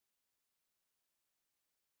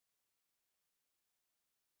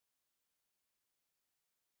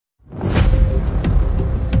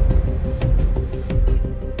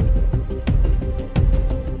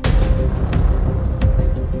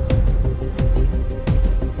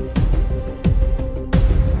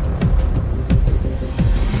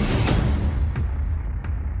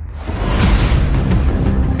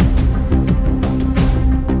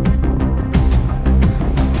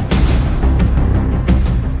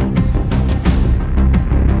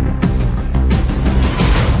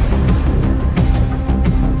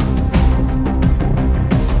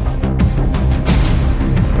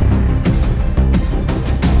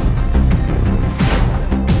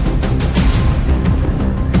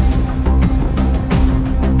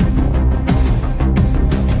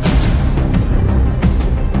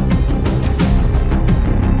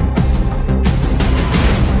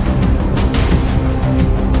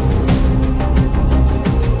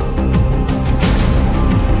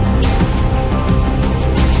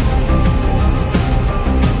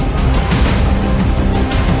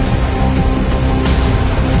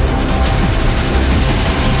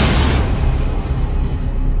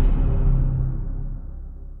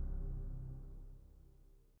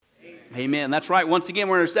Amen. That's right. Once again,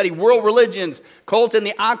 we're going to study world religions, cults, and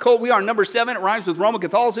the occult. We are number 7. It rhymes with Roman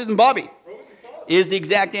Catholicism. Bobby is the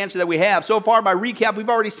exact answer that we have. So far, by recap, we've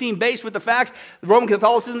already seen, based with the facts, Roman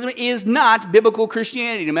Catholicism is not biblical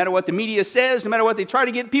Christianity. No matter what the media says, no matter what they try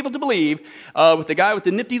to get people to believe, with the guy with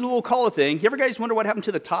the nifty little collar thing. You ever guys wonder what happened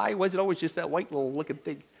to the tie? Was it always just that white little looking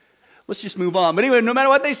thing? Let's just move on. But anyway, no matter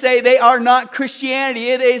what they say, they are not Christianity.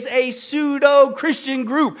 It is a pseudo-Christian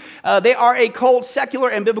group. They are a cult, secular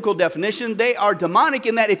and biblical definition. They are demonic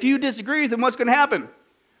in that if you disagree with them, what's going to happen?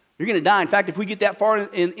 You're going to die. In fact, if we get that far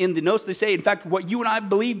in the notes, they say, in fact, what you and I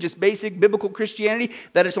believe, just basic biblical Christianity,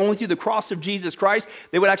 that it's only through the cross of Jesus Christ,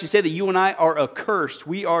 they would actually say that you and I are accursed.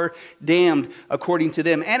 We are damned according to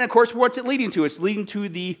them. And, of course, what's it leading to? It's leading to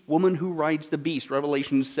the woman who rides the beast,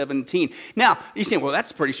 Revelation 17. Now, you're saying, well,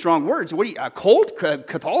 that's pretty strong words. What are you, a cult?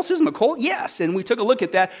 Catholicism, a cult? Yes. And we took a look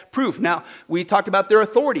at that proof. Now, we talked about their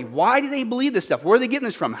authority. Why do they believe this stuff? Where are they getting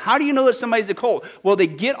this from? How do you know that somebody's a cult? Well, they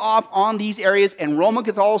get off on these areas, and Roman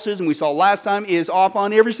Catholicism, we saw last time, is off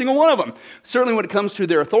on every single one of them. Certainly when it comes to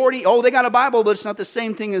their authority, oh, they got a Bible, but it's not the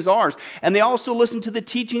same thing as ours. And they also listen to the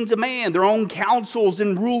teachings of man, their own counsels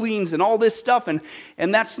and rulings and all this stuff. And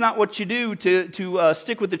that's not what you do to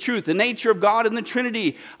stick with the truth. The nature of God and the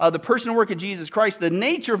Trinity, the person and work of Jesus Christ, the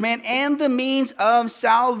nature of man, and the means of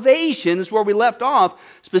salvation is where we left off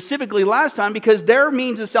specifically last time, because their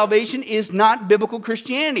means of salvation is not biblical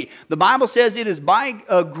Christianity. The Bible says it is by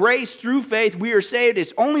grace through faith we are saved.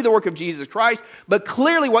 It's only the work of Jesus Christ, but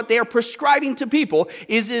clearly what they are prescribing to people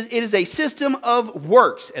is it is a system of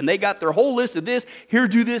works, and they got their whole list of this. Here,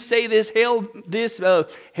 do this, say this, hail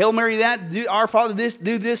Mary that, do our Father this,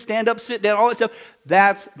 do this, stand up, sit down, all that stuff.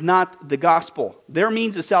 That's not the gospel. Their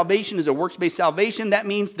means of salvation is a works-based salvation. That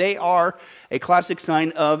means they are a classic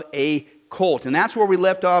sign of a cult, and that's where we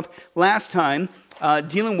left off last time,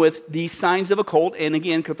 dealing with the signs of a cult, and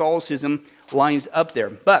again, Catholicism lines up there.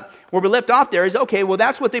 But where we left off there is, okay, well,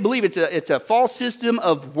 that's what they believe. It's a false system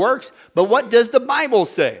of works, but what does the Bible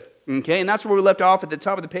say? Okay, and that's where we left off at the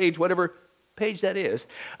top of the page, whatever page that is.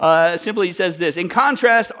 Simply says this: in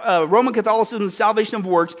contrast, Roman Catholicism's salvation of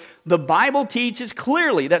works, the Bible teaches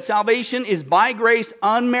clearly that salvation is by grace,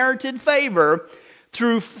 unmerited favor.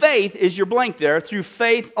 Through faith is your blank there. Through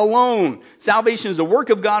faith alone. Salvation is a work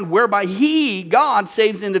of God whereby God,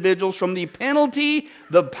 saves individuals from the penalty,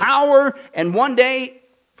 the power, and one day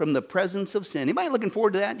from the presence of sin. Anybody looking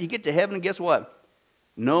forward to that? You get to heaven and guess what?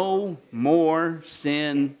 No more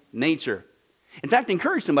sin nature. In fact,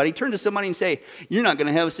 encourage somebody, turn to somebody and say, you're not going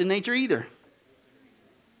to have a sin nature either.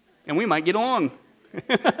 And we might get along.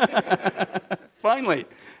 Finally.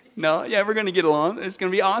 No, yeah, we're going to get along. It's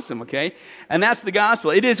going to be awesome, okay? And that's the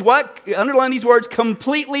gospel. It is what? Underline these words,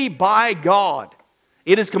 completely by God.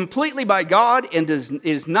 It is completely by God and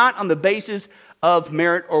is not on the basis of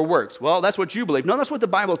merit or works. Well, that's what you believe. No, that's what the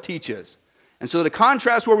Bible teaches. And so to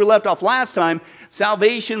contrast where we left off last time,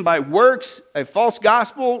 salvation by works, a false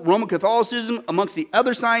gospel, Roman Catholicism, amongst the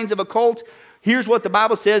other signs of a cult, here's what the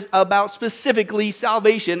Bible says about specifically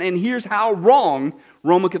salvation, and here's how wrong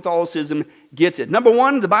Roman Catholicism gets it. Number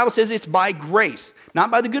one, the Bible says it's by grace. Not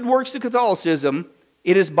by the good works of Catholicism.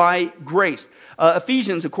 It is by grace.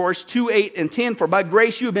 Ephesians, of course, 2, 8, and 10. For by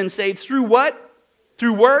grace you have been saved through what?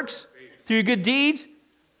 Through works? Through your good deeds?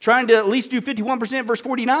 Trying to at least do 51%, verse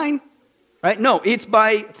 49? Right? No, it's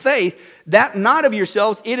by faith. That not of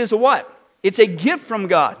yourselves, it is a what? It's a gift from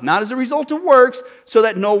God, not as a result of works, so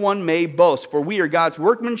that no one may boast. For we are God's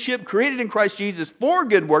workmanship, created in Christ Jesus for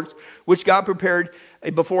good works, which God prepared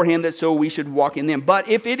beforehand that so we should walk in them. But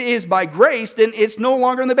if it is by grace, then it's no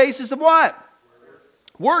longer on the basis of what?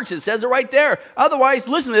 Works. It says it right there. Otherwise,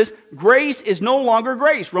 listen to this. Grace is no longer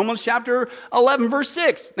grace. Romans chapter 11, verse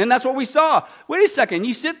 6. And that's what we saw. Wait a second.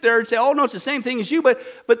 You sit there and say, oh, no, it's the same thing as you. But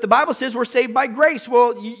the Bible says we're saved by grace.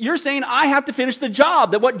 Well, you're saying I have to finish the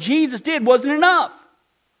job, that what Jesus did wasn't enough.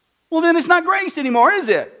 Well, then it's not grace anymore, is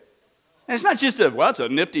it? And it's not just that's a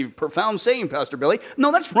nifty, profound saying, Pastor Billy.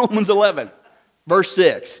 No, that's Romans 11. Verse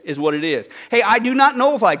 6 is what it is. Hey, I do not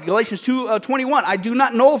nullify, Galatians 2:21, I do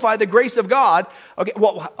not nullify the grace of God. Okay,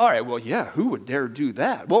 well, all right, well, yeah, who would dare do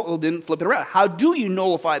that? Well, then flip it around. How do you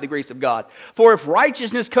nullify the grace of God? For if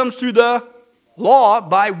righteousness comes through the law,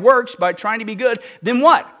 by works, by trying to be good, then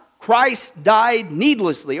what? Christ died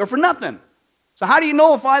needlessly or for nothing. So how do you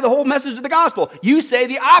nullify the whole message of the gospel? You say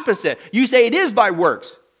the opposite. You say it is by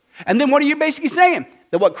works. And then what are you basically saying?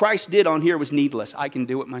 That what Christ did on here was needless. I can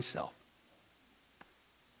do it myself.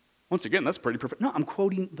 Once again, that's pretty perfect. No, I'm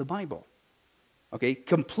quoting the Bible. Okay,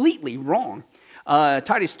 completely wrong.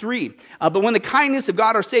 Titus 3. But when the kindness of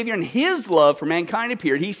God our Savior and His love for mankind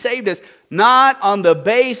appeared, He saved us not on the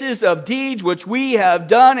basis of deeds which we have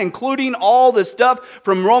done, including all the stuff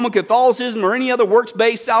from Roman Catholicism or any other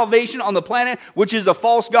works-based salvation on the planet, which is a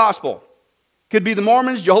false gospel. Could be the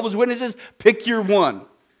Mormons, Jehovah's Witnesses, pick your one.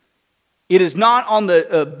 It is not on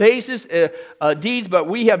the basis deeds, but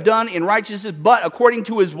we have done in righteousness, but according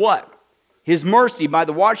to His what? His mercy, by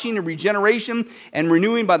the washing and regeneration and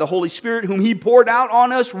renewing by the Holy Spirit, whom He poured out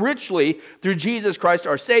on us richly through Jesus Christ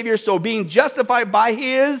our Savior. So being justified by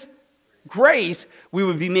His grace, we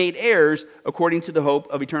would be made heirs according to the hope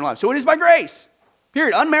of eternal life. So it is by grace,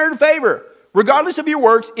 period, unmerited favor. Regardless of your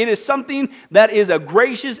works, it is something that is a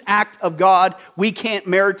gracious act of God. We can't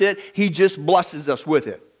merit it. He just blesses us with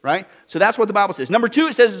it, right? So that's what the Bible says. Number 2,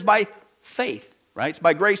 it says it's by faith. Right? It's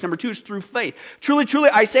by grace. Number 2 is through faith. Truly, truly,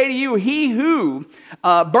 I say to you, he who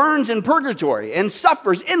burns in purgatory and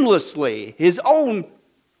suffers endlessly his own...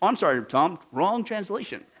 Oh, I'm sorry, Tom. Wrong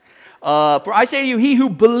translation. For I say to you, he who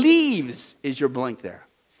believes is your blank there.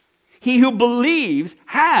 He who believes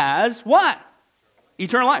has what?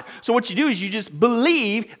 Eternal life. So what you do is you just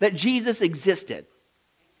believe that Jesus existed.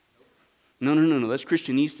 No. That's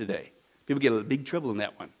Christianese today. People get in big trouble in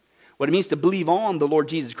that one. What it means to believe on the Lord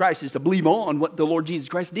Jesus Christ is to believe on what the Lord Jesus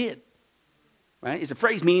Christ did. Right? It's a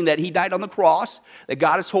phrase meaning that He died on the cross, that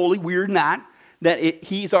God is holy, we're not, that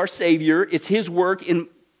He's our Savior, it's His work in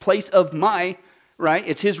place of my, right?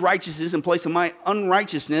 It's His righteousness in place of my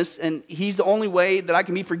unrighteousness, and He's the only way that I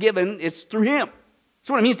can be forgiven. It's through Him. That's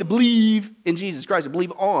what it means to believe in Jesus Christ, to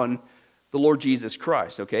believe on the Lord Jesus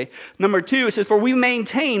Christ, okay? Number 2, it says, for we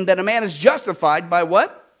maintain that a man is justified by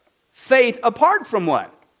what? Faith apart from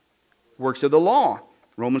what? Works of the law.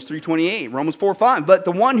 Romans 3:28, Romans 4:5. But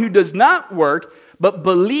the one who does not work, but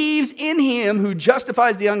believes in Him who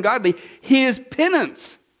justifies the ungodly, his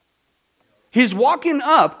penance, his walking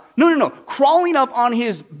up, crawling up on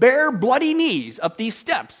his bare bloody knees up these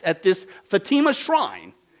steps at this Fatima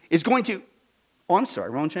shrine is going to,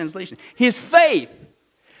 wrong translation. His faith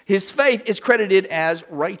is credited as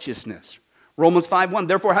righteousness. Romans 5:1,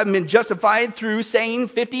 therefore having been justified through saying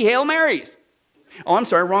 50 Hail Marys.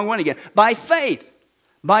 Wrong one again. By faith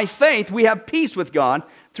we have peace with God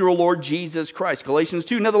through our Lord Jesus Christ. Galatians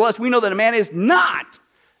 2, nevertheless, we know that a man is not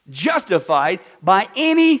justified by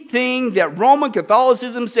anything that Roman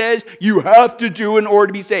Catholicism says you have to do in order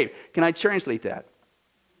to be saved. Can I translate that?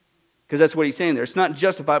 Because that's what he's saying there. It's not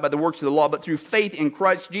justified by the works of the law, but through faith in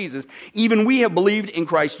Christ Jesus. Even we have believed in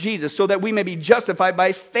Christ Jesus, so that we may be justified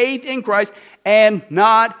by faith in Christ and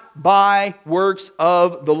not by works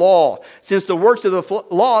of the law. Since the works of the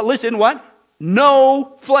law, listen, what?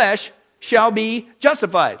 No flesh shall be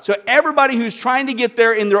justified. So everybody who's trying to get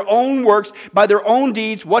there in their own works, by their own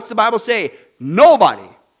deeds, what's the Bible say? Nobody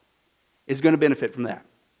is going to benefit from that.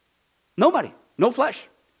 Nobody. No flesh.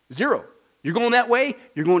 Zero. You're going that way,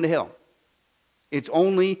 you're going to hell. It's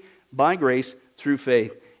only by grace through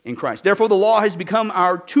faith in Christ. Therefore, the law has become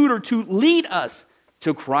our tutor to lead us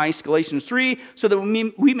to Christ, Galatians 3, so that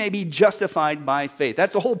we may be justified by faith.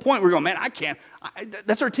 That's the whole point. We're going, man,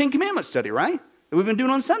 that's our 10 Commandments study, right? That we've been doing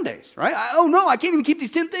on Sundays, right? I can't even keep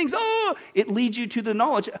these 10 things. It leads you to the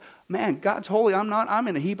knowledge. Man, God's holy, I'm not. I'm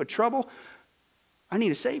in a heap of trouble. I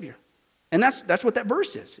need a Savior. And that's what that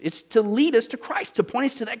verse is. It's to lead us to Christ, to point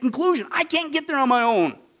us to that conclusion. I can't get there on my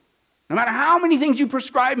own. No matter how many things you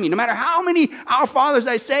prescribe me, no matter how many Our Fathers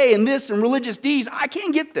I say and this and religious deeds, I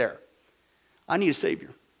can't get there. I need a Savior.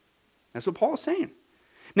 That's what Paul is saying.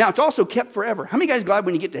 Now, it's also kept forever. How many guys glad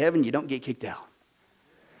when you get to heaven you don't get kicked out?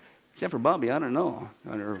 Except for Bobby, I don't know.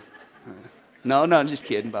 No, I'm just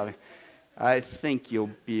kidding, Bobby. I think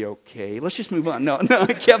you'll be okay. Let's just move on. No,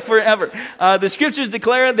 kept forever. The scriptures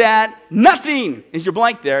declare that nothing is your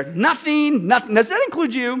blank there. Nothing. Does that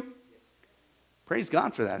include you? Praise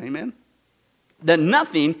God for that. Amen. That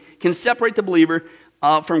nothing can separate the believer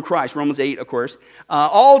from Christ. Romans 8, of course.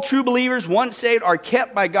 All true believers, once saved, are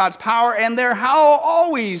kept by God's power, and they're how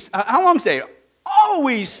long saved?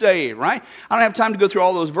 Always saved, right? I don't have time to go through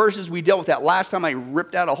all those verses. We dealt with that last time. I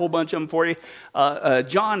ripped out a whole bunch of them for you.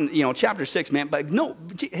 John, chapter 6, man. But no,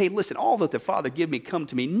 hey, listen, all that the Father give me come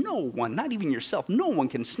to me. No one, not even yourself, no one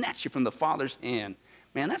can snatch you from the Father's hand.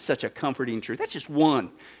 Man, that's such a comforting truth. That's just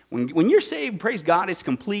one. When you're saved, praise God, it's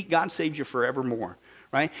complete. God saves you forevermore,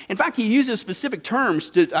 right? In fact, he uses specific terms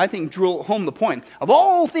to, I think, drill home the point. Of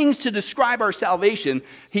all things to describe our salvation,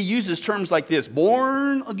 he uses terms like this,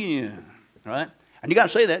 born again, right? And you got to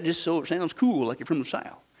say that just so it sounds cool, like you're from the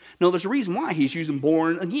South. No, there's a reason why he's using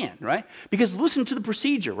born again, right? Because listen to the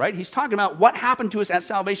procedure, right? He's talking about what happened to us at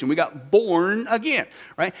salvation. We got born again,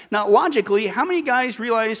 right? Now, logically, how many guys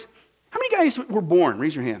realize How many guys were born?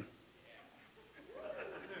 Raise your hand.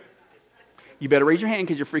 You better raise your hand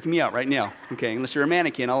because you're freaking me out right now. Okay, unless you're a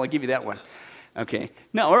mannequin, I'll give you that one. Okay.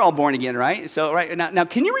 No, we're all born again, right? So, right now,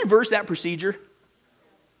 can you reverse that procedure?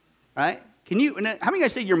 Right? Can you? How many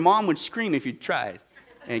guys say your mom would scream if you tried?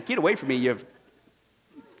 And get away from me, you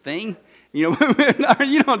thing. You know,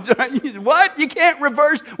 what? You can't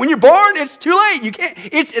reverse. When you're born, it's too late. You can't.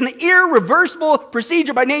 It's an irreversible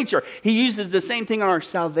procedure by nature. He uses the same thing on our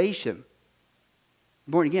salvation.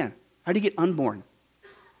 Born again. How do you get unborn?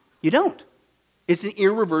 You don't. It's an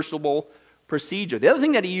irreversible procedure. The other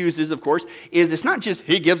thing that he uses, of course, is it's not just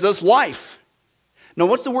he gives us life. No,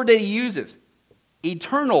 what's the word that he uses?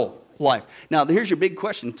 Eternal life. Now, here's your big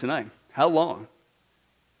question tonight. How long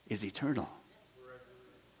is eternal?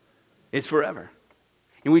 It's forever.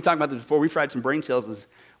 And we talked about this before. We fried some brain cells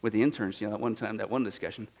with the interns, that one time, that one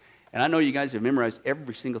discussion. And I know you guys have memorized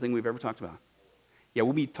every single thing we've ever talked about. Yeah,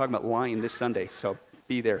 we'll be talking about lying this Sunday, so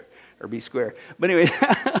be there or be square. But anyway,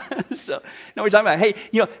 so now we're talking about, hey,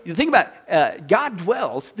 you think about God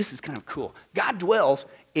dwells, this is kind of cool. God dwells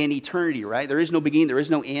in eternity, right? There is no beginning, there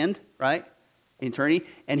is no end, right? In eternity.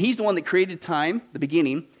 And he's the one that created time, the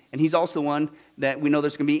beginning, and he's also the one that we know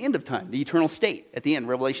there's going to be an end of time, the eternal state at the end,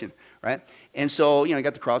 Revelation, right? And so, you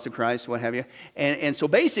got the cross of Christ, what have you. And so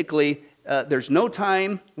basically, there's no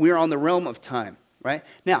time. We're on the realm of time, right?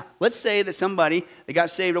 Now, let's say that somebody, they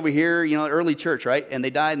got saved over here, early church, right? And they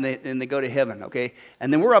died and they go to heaven, okay?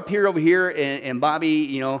 And then we're up here over here, and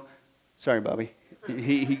Bobby, sorry, Bobby.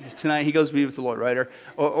 He tonight he goes to be with the Lord, right?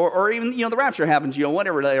 Or even, the rapture happens,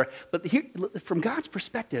 whatever later. But here, from God's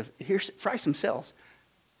perspective, here's Christ himself.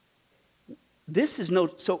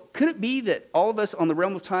 So could it be that all of us on the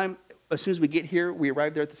realm of time, as soon as we get here, we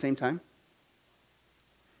arrive there at the same time?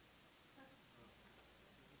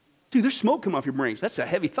 Dude, there's smoke coming off your brains. That's a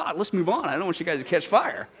heavy thought. Let's move on. I don't want you guys to catch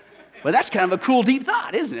fire. But that's kind of a cool, deep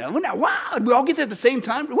thought, isn't it? Wow, we all get there at the same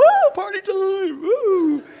time. Woo, party time.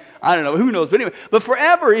 Woo. I don't know. Who knows? But anyway, but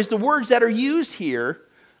forever is the words that are used here.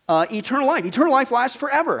 Eternal life. Eternal life lasts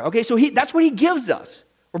forever. Okay, so that's what he gives us.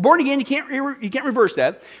 We're born again. You can't reverse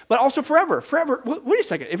that. But also forever. Forever. Wait a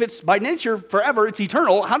second. If it's by nature forever, it's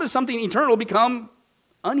eternal. How does something eternal become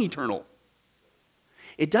uneternal?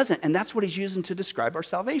 It doesn't. And that's what he's using to describe our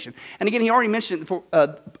salvation. And again, he already mentioned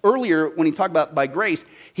earlier when he talked about by grace,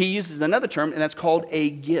 he uses another term, and that's called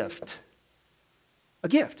a gift. A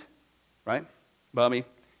gift. Right? Bobby,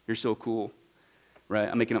 you're so cool. Right,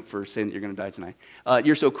 I'm making up for saying that you're going to die tonight.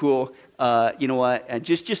 You're so cool. You know what? And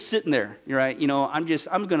just sitting there. You're right. I'm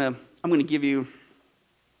gonna give you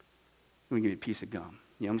a piece of gum.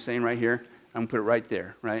 You know what I'm saying right here? I'm gonna put it right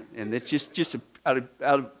there. Right, and it's just out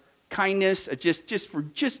of kindness, just for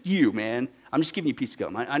you, man. I'm just giving you a piece of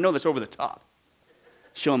gum. I know that's over the top,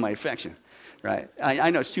 showing my affection. Right,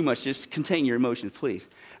 I know it's too much. Just contain your emotions, please.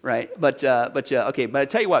 Right, but okay. But I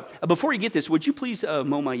tell you what. Before you get this, would you please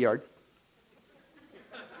mow my yard?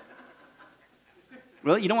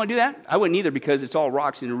 Really? You don't want to do that? I wouldn't either because it's all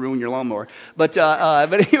rocks and it'll ruin your lawnmower. But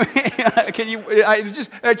anyway, can you?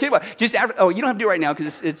 I tell you what. Just after. Oh, you don't have to do it right now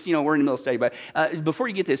because it's we're in the middle of study. But before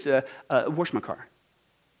you get this, wash my car.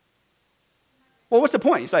 Well, what's the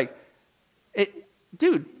point? It's like,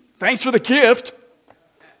 dude, thanks for the gift,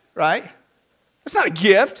 right? That's not a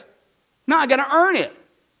gift. No, I got to earn it.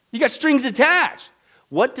 You got strings attached.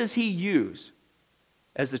 What does he use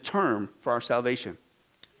as the term for our salvation?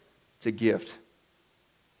 It's a gift.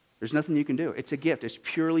 There's nothing you can do. It's a gift. It's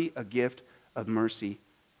purely a gift of mercy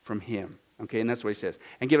from him. Okay, and that's what he says.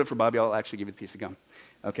 And give it for Bobby. I'll actually give you a piece of gum.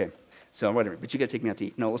 Okay. So whatever, but you got to take me out to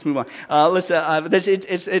eat. No, let's move on.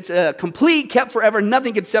 It's complete, kept forever.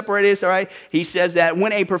 Nothing can separate us. All right. He says that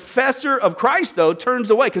when a professor of Christ though turns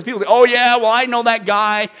away, because people say, "Oh yeah, well I know that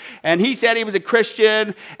guy, and he said he was a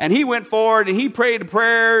Christian, and he went forward and he prayed a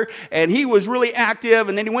prayer, and he was really active,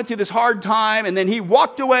 and then he went through this hard time, and then he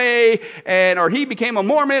walked away, or he became a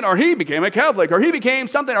Mormon, or he became a Catholic, or he became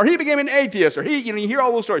something, or he became an atheist, or you hear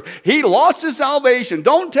all those stories. He lost his salvation.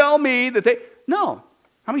 Don't tell me that no."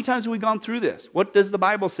 How many times have we gone through this? What does the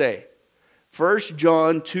Bible say? 1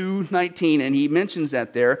 John 2:19, and he mentions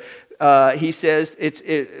that there. He says,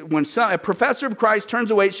 when a professor of Christ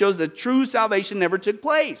turns away, it shows that true salvation never took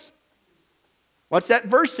place. What's that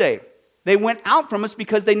verse say? They went out from us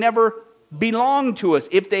because they never belonged to us.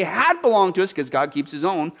 If they had belonged to us, because God keeps his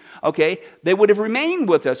own, okay, they would have remained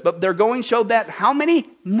with us. But their going showed that how many?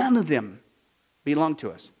 None of them belonged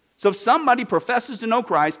to us. So if somebody professes to know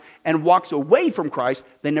Christ and walks away from Christ,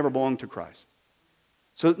 they never belong to Christ.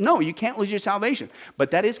 So no, you can't lose your salvation.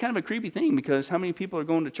 But that is kind of a creepy thing because how many people are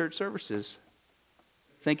going to church services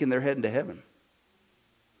thinking they're heading to heaven?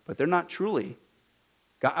 But they're not truly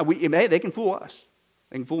Hey, they can fool us.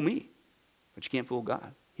 They can fool me. But you can't fool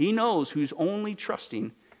God. He knows who's only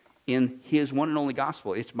trusting in his one and only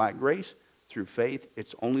gospel. It's by grace, through faith.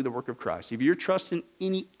 It's only the work of Christ. If you're trusting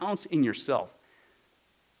any ounce in yourself,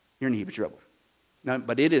 you're in a heap of trouble. No,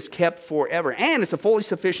 but it is kept forever. And it's a fully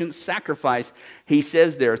sufficient sacrifice, he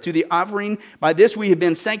says there. Through the offering, by this we have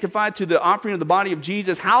been sanctified through the offering of the body of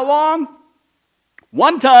Jesus. How long?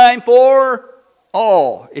 One time for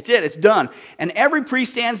all. It's it. It's done. And every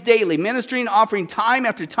priest stands daily, ministering, offering time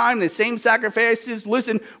after time the same sacrifices.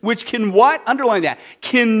 Listen, which can what? Underline that.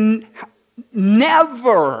 Can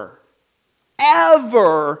never,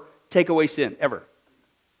 ever take away sin. Ever.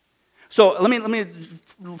 So let me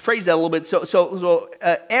phrase that a little bit. So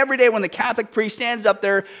every day when the Catholic priest stands up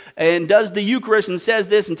there and does the Eucharist and says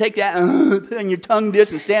this and take that and put on your tongue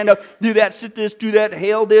this and stand up, do that, sit this, do that,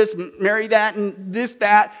 hail this, marry that, and this,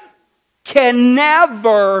 that, can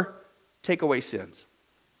never take away sins.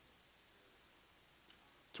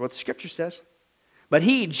 That's what the Scripture says. But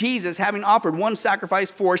he, Jesus, having offered one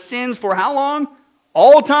sacrifice for sins for how long?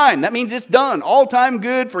 All time. That means it's done. All time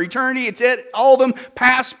good for eternity. It's it. All of them,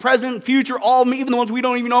 past, present, future, all of them, even the ones we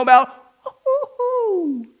don't even know about.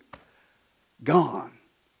 Gone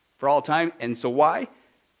for all time. And so why?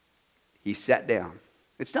 He sat down.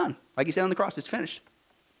 It's done. Like he said on the cross, it's finished.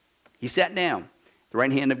 He sat down, the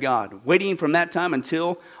right hand of God, waiting from that time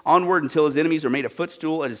onward until his enemies are made a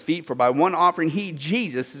footstool at his feet. For by one offering he,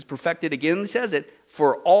 Jesus, is perfected again, he says it,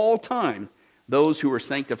 for all time. Those who are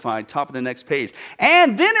sanctified, top of the next page.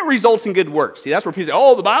 And then it results in good works. See, that's where people say,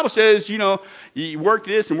 oh, the Bible says, you work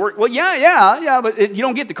this and work. Well, yeah, but you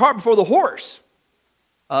don't get the cart before the horse.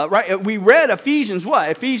 Right? We read Ephesians what?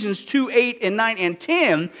 Ephesians 2, 8, and 9, and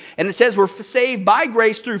 10. And it says we're saved by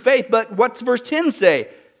grace through faith. But what's verse 10 say?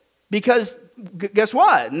 Because guess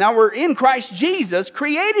what? Now we're in Christ Jesus,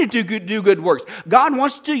 created to do good works. God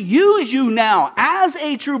wants to use you now as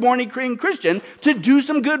a true born-again Christian to do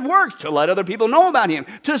some good works, to let other people know about him,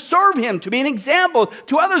 to serve him, to be an example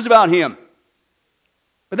to others about him.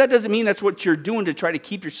 But that doesn't mean that's what you're doing to try to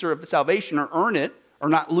keep your salvation or earn it or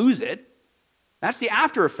not lose it. That's the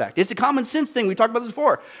after effect. It's a common sense thing. We talked about this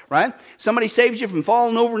before, right? Somebody saves you from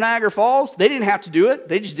falling over Niagara Falls. They didn't have to do it.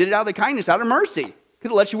 They just did it out of their kindness, out of mercy. Could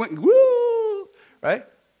have let you went, woo, right?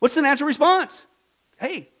 What's the natural response?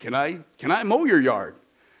 Hey, can I mow your yard,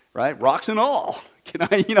 right? Rocks and all. Can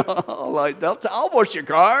I, I'll wash your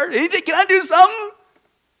car. Anything? Can I do something?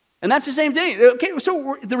 And that's the same thing. Okay,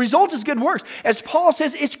 so the result is good works. As Paul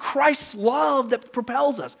says, it's Christ's love that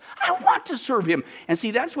propels us. I want to serve him. And see,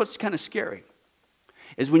 that's what's kind of scary.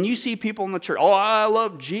 Is when you see people in the church, oh, I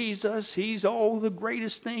love Jesus. He's the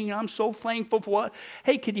greatest thing. I'm so thankful for what.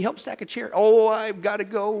 Hey, could you help stack a chair? Oh, I've got to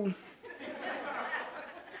go.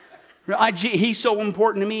 He's so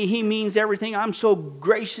important to me. He means everything. I'm so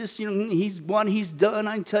gracious. He's done.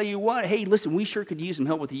 I can tell you what. Hey, listen, we sure could use some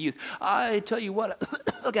help with the youth. I tell you what,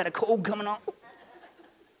 I got a cold coming on.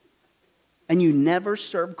 And you never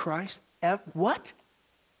serve Christ? What?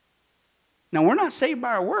 Now, we're not saved by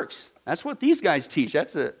our works. That's what these guys teach.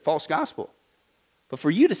 That's a false gospel. But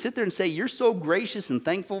for you to sit there and say you're so gracious and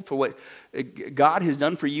thankful for what God has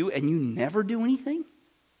done for you and you never do anything,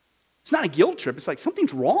 it's not a guilt trip. It's like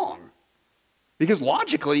something's wrong. Because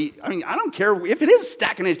logically, I don't care if it is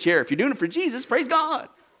stacking a chair. If you're doing it for Jesus, praise God.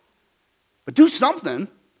 But do something.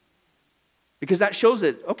 Because that shows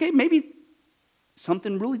that, okay, maybe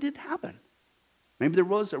something really did happen. Maybe there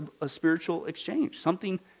was a spiritual exchange.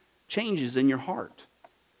 Something changes in your heart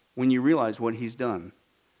when you realize what he's done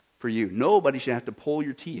for you. Nobody should have to pull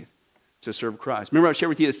your teeth to serve Christ. Remember I shared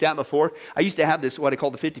with you the stat before? I used to have this, what I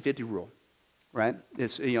call the 50-50 rule, right?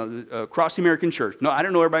 It's, across the American church. No, I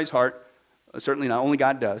don't know everybody's heart. Certainly not. Only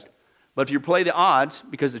God does. But if you play the odds,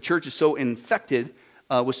 because the church is so infected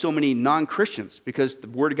with so many non-Christians, because the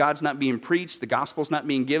word of God's not being preached, the gospel's not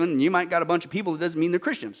being given, and you might got a bunch of people that doesn't mean they're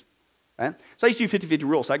Christians. Right? So I used to do 50-50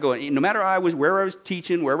 rule. So I go, no matter where I was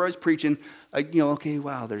teaching, wherever I was preaching, okay,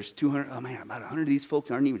 wow, there's 200, oh man, about 100 of these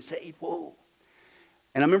folks aren't even saved. Whoa.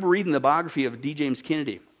 And I remember reading the biography of D. James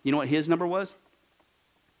Kennedy. You know what his number was?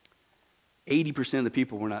 80% of the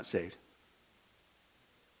people were not saved.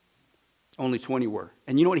 Only 20 were.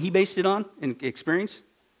 And you know what he based it on in experience?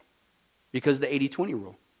 Because of the 80-20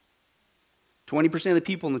 rule. 20% of the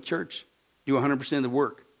people in the church do 100% of the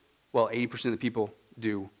work, while 80% of the people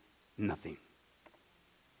do nothing.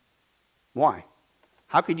 Why?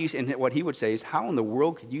 How could you, and what he would say is, how in the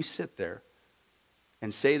world could you sit there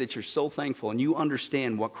and say that you're so thankful and you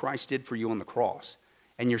understand what Christ did for you on the cross,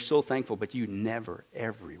 and you're so thankful, but you never,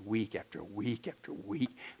 every week after week after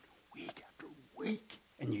week after week after week,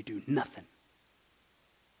 and you do nothing.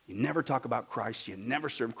 You never talk about Christ. You never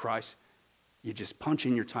serve Christ. You just punch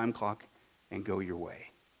in your time clock and go your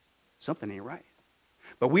way. Something ain't right.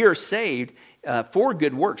 But we are saved for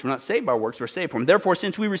good works. We're not saved by works, we're saved for them. Therefore,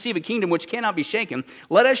 since we receive a kingdom which cannot be shaken,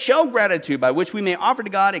 let us show gratitude by which we may offer to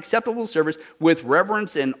God acceptable service with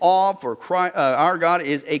reverence and awe, for our God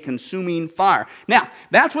is a consuming fire. Now,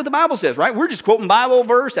 that's what the Bible says, right? We're just quoting Bible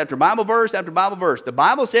verse after Bible verse after Bible verse. The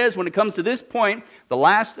Bible says when it comes to this point, the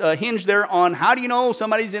last hinge there on how do you know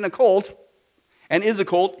somebody's in a cult and is a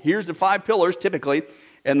cult, here's the 5 pillars typically,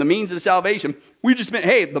 and the means of salvation. We just meant,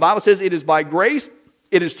 hey, the Bible says it is by grace,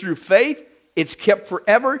 it is through faith, it's kept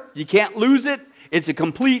forever, you can't lose it, it's a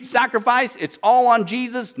complete sacrifice, it's all on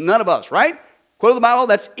Jesus, none of us, right? Quote the Bible,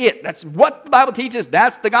 that's it. That's what the Bible teaches,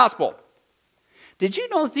 that's the gospel. Did you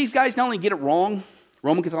know that these guys not only get it wrong,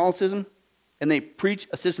 Roman Catholicism, and they preach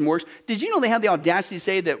a system works, did you know they have the audacity to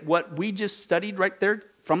say that what we just studied right there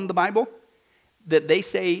from the Bible, that they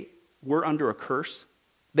say we're under a curse?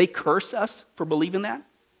 They curse us for believing that?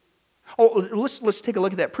 Oh, let's take a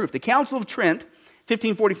look at that proof. The Council of Trent,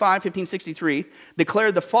 1545, 1563,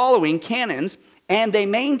 declared the following canons, and they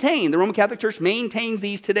maintain, the Roman Catholic Church maintains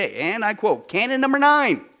these today. And I quote, canon number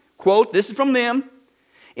 9, quote, this is from them.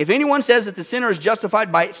 If anyone says that the sinner is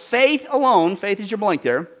justified by faith alone, faith is your blank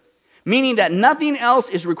there, meaning that nothing else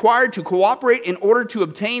is required to cooperate in order to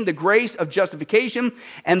obtain the grace of justification,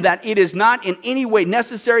 and that it is not in any way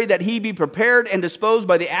necessary that he be prepared and disposed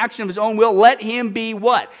by the action of his own will, let him be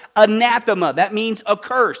what? Anathema. That means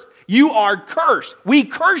accursed. You are cursed. We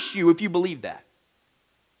curse you if you believe that.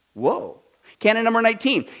 Whoa. Canon number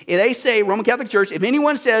 19. They say, Roman Catholic Church, if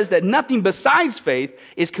anyone says that nothing besides faith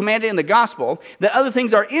is commanded in the gospel, that other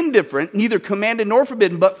things are indifferent, neither commanded nor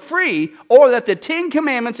forbidden, but free, or that the 10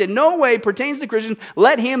 commandments in no way pertains to Christians,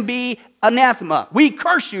 let him be anathema. We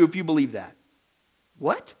curse you if you believe that.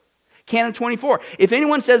 What? Canon 24. If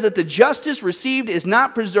anyone says that the justice received is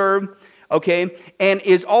not preserved, okay, and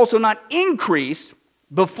is also not increased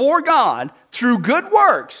before God through good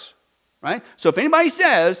works, right? So if anybody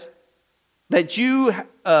says that you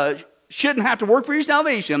shouldn't have to work for your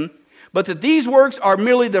salvation, but that these works are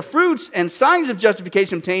merely the fruits and signs of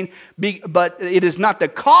justification obtained, but it is not the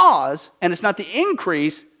cause, and it's not the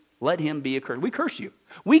increase, let him be accursed. We curse you.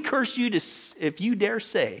 We curse you if you dare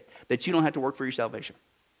say that you don't have to work for your salvation.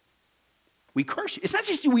 We curse you. It's not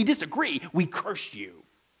just we disagree, we curse you.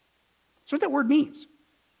 That's what that word means,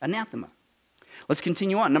 anathema. Let's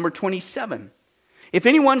continue on. Number 27. If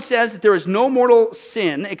anyone says that there is no mortal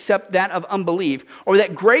sin except that of unbelief, or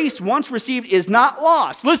that grace once received is not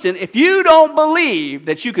lost. Listen, if you don't believe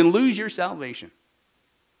that you can lose your salvation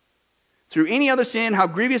through any other sin, how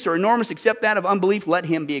grievous or enormous except that of unbelief, let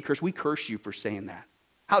him be accursed. We curse you for saying that.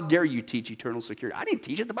 How dare you teach eternal security? I didn't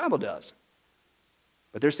teach it, the Bible does.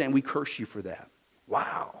 But they're saying we curse you for that.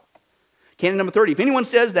 Wow. Canon number 30. If anyone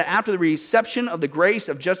says that after the reception of the grace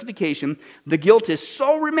of justification, the guilt is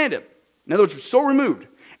so remitted, in other words, so removed,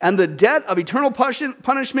 and the debt of eternal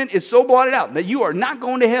punishment is so blotted out that you are not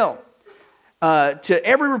going to hell to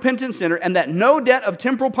every repentant sinner, and that no debt of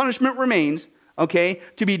temporal punishment remains, okay,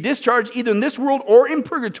 to be discharged either in this world or in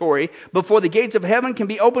purgatory before the gates of heaven can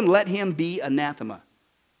be opened, let him be anathema.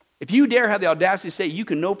 If you dare have the audacity to say you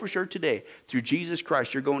can know for sure today through Jesus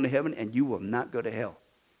Christ you're going to heaven and you will not go to hell,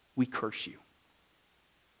 we curse you.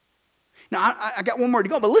 Now, I got one more to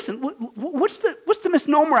go, but listen, what's the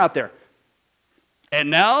misnomer out there? And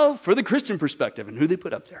now for the Christian perspective and who they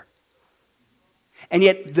put up there. And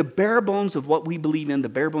yet the bare bones of what we believe in, the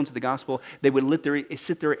bare bones of the gospel, they would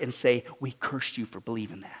sit there and say, we cursed you for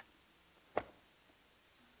believing that.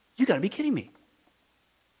 You got to be kidding me.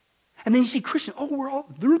 And then you see Christians,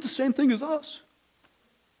 they're the same thing as us.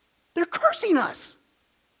 They're cursing us.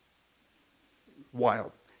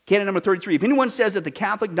 Wild. Canon number 33. If anyone says that the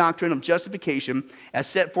Catholic doctrine of justification, as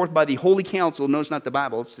set forth by the Holy Council, notice not the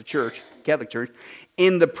Bible, it's the church, Catholic Church,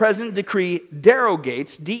 in the present decree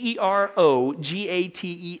derogates, D-E-R-O-G-A-T-E-S,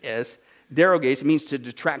 derogates, it means to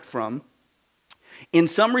detract from, in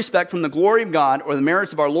some respect from the glory of God or the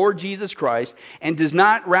merits of our Lord Jesus Christ, and does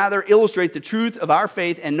not rather illustrate the truth of our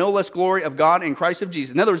faith and no less glory of God and Christ of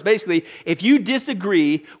Jesus. In other words, basically, if you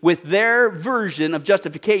disagree with their version of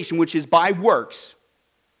justification, which is by works,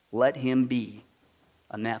 let him be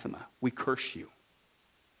anathema. We curse you.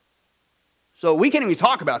 So we can't even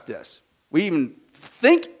talk about this. We even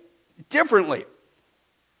think differently.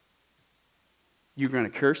 You're going to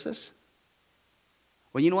curse us?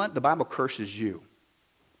 Well, you know what? The Bible curses you.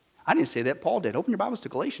 I didn't say that. Paul did. Open your Bibles to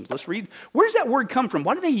Galatians. Let's read. Where does that word come from?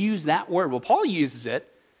 Why do they use that word? Well, Paul uses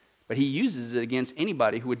it, but he uses it against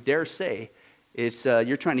anybody who would dare say it's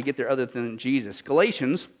you're trying to get there other than Jesus.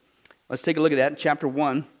 Galatians, Let's take a look at that in chapter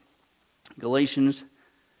 1, Galatians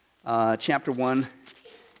chapter 1,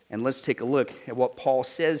 and let's take a look at what Paul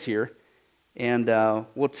says here. And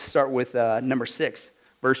we'll start with number 6.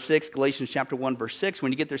 Verse 6, Galatians chapter 1, verse 6.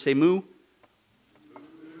 When you get there, say moo.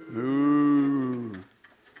 Moo. Give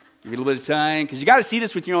it a little bit of time, because you got to see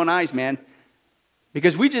this with your own eyes, man.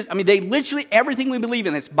 Because they literally, everything we believe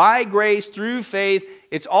in, it's by grace, through faith,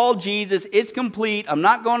 it's all Jesus, it's complete, I'm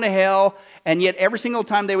not going to hell, and yet every single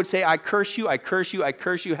time they would say, I curse you, I curse you, I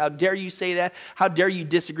curse you, how dare you say that, how dare you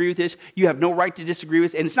disagree with this, you have no right to disagree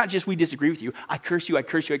with, and it's not just we disagree with you, I curse you, I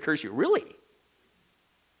curse you, I curse you, really?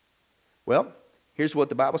 Well, here's what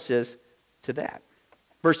the Bible says to that.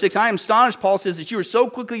 Verse 6, I am astonished, Paul says, that you are so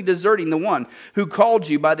quickly deserting the one who called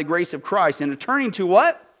you by the grace of Christ and turning to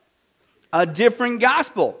what? A different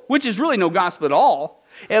gospel, which is really no gospel at all.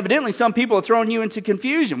 Evidently, some people are throwing you into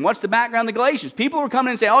confusion. What's the background of the Galatians? People are coming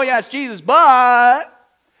in and saying, oh yeah, it's Jesus, but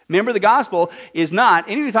remember the gospel is not,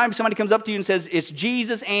 any time somebody comes up to you and says, it's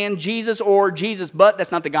Jesus and Jesus or Jesus, but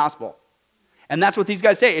that's not the gospel. And that's what these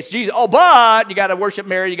guys say. It's Jesus, oh, but you got to worship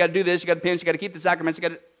Mary, you got to do this, you got to pinch, you got to keep the sacraments, you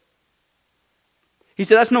got to... He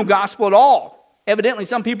said, that's no gospel at all. Evidently,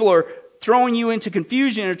 some people are throwing you into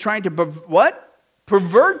confusion and are trying to, what?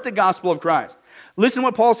 Pervert the gospel of Christ. Listen to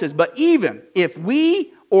what Paul says. But even if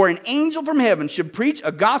we or an angel from heaven should preach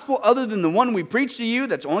a gospel other than the one we preach to you,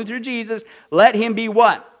 that's only through Jesus, let him be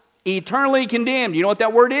what? Eternally condemned. You know what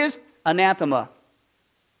that word is? Anathema.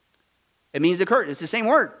 It means accursed. It's the same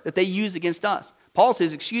word that they use against us. Paul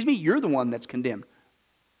says, excuse me, you're the one that's condemned.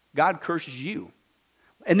 God curses you.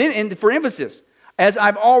 And then, and for emphasis, as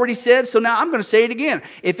I've already said, so now I'm going to say it again.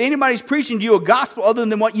 If anybody's preaching to you a gospel other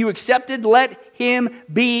than what you accepted, let him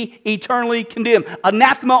be eternally condemned.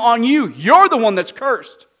 Anathema on you. You're the one that's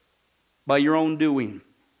cursed by your own doing.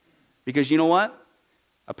 Because you know what?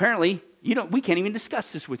 Apparently, we can't even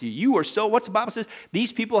discuss this with you. You are so, what's the Bible says?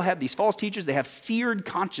 These people have, these false teachers, they have seared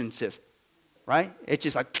consciences. Right? It's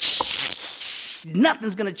just like,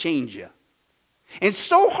 nothing's going to change you. And it's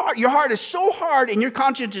so hard, your heart is so hard and your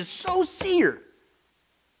conscience is so seared.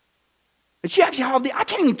 But you actually have I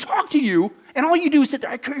can't even talk to you, and all you do is sit there,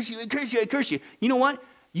 I curse you, I curse you, I curse you. You know what?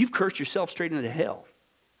 You've cursed yourself straight into hell.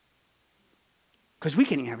 Because we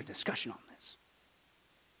can't even have a discussion on this.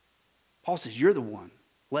 Paul says, you're the one.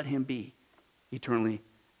 Let him be eternally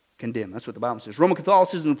condemned. That's what the Bible says. Roman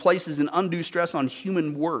Catholicism places an undue stress on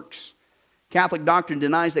human works. Catholic doctrine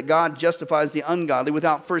denies that God justifies the ungodly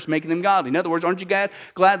without first making them godly. In other words, aren't you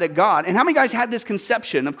glad that God... And how many guys had this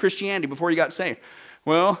conception of Christianity before you got saved?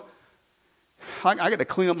 Well, I got to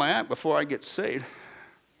clean up my act before I get saved.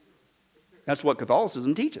 That's what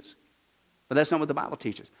Catholicism teaches. But that's not what the Bible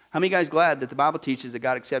teaches. How many guys glad that the Bible teaches that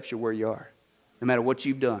God accepts you where you are, no matter what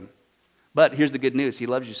you've done? But here's the good news. He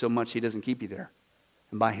loves you so much, he doesn't keep you there.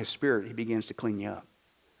 And by his Spirit, he begins to clean you up.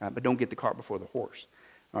 Right? But don't get the cart before the horse.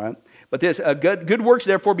 All right? But this good works,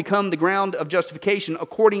 therefore, become the ground of justification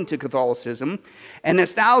according to Catholicism. And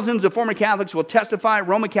as thousands of former Catholics will testify,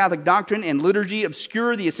 Roman Catholic doctrine and liturgy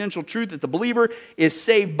obscure the essential truth that the believer is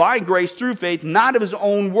saved by grace through faith, not of his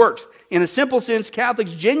own works. In a simple sense,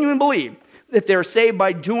 Catholics genuinely believe that they're saved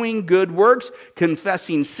by doing good works,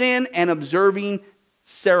 confessing sin, and observing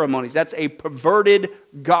ceremonies. That's a perverted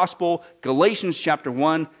gospel. Galatians chapter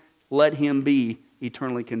 1, let him be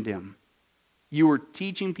eternally condemned. You are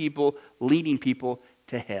teaching people, leading people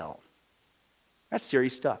to hell. That's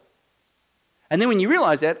serious stuff. And then when you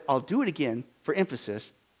realize that, I'll do it again for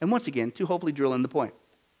emphasis, and once again, to hopefully drill in the point.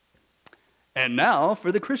 And now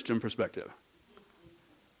for the Christian perspective.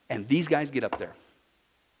 And these guys get up there.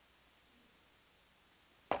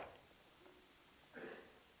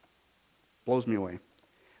 Blows me away.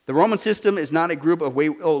 The Roman system is not a group of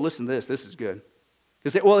listen to this. This is good.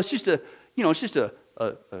 Because it's just a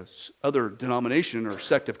other denomination or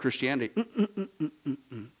sect of Christianity.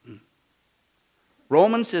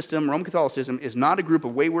 Roman Catholicism is not a group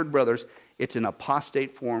of wayward brothers. It's an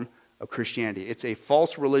apostate form of Christianity. It's a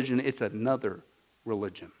false religion. It's another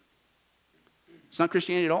religion. It's not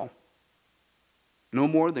Christianity at all. No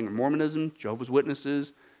more than Mormonism, Jehovah's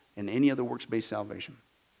Witnesses, and any other works-based salvation.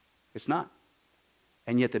 It's not.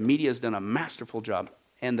 And yet the media has done a masterful job,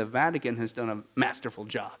 and the Vatican has done a masterful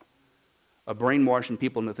job of brainwashing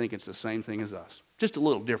people into thinking it's the same thing as us. Just a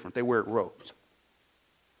little different. They wear robes.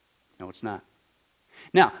 No, it's not.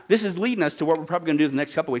 Now, this is leading us to what we're probably going to do the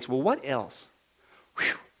next couple of weeks. Well, what else?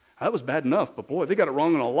 Whew, that was bad enough, but boy, they got it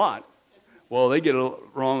wrong on a lot. Well, they get it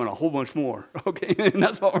wrong on a whole bunch more. Okay, and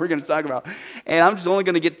that's what we're going to talk about. And I'm just only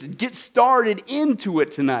going to get started into it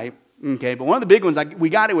tonight Okay, but one of the big ones we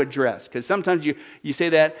got to address, because sometimes you say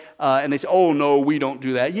that and they say, oh, no, we don't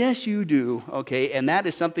do that. Yes, you do, okay, and that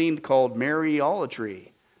is something called Mariolatry,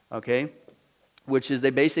 okay, which is they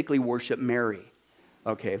basically worship Mary,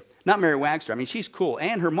 okay. Not Mary Wagster. I mean, she's cool,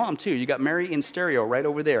 and her mom, too. You got Mary in stereo right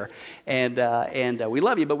over there, and we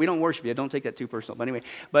love you, but we don't worship you. Don't take that too personal, but anyway.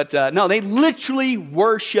 But no, they literally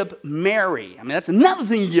worship Mary. I mean, that's another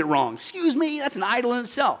thing you get wrong. Excuse me, that's an idol in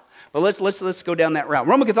itself. But let's go down that route.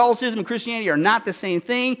 Roman Catholicism and Christianity are not the same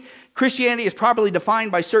thing. Christianity is properly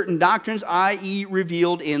defined by certain doctrines, i.e.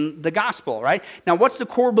 revealed in the gospel, right? Now, what's the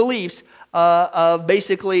core beliefs of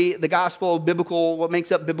basically the gospel, biblical, what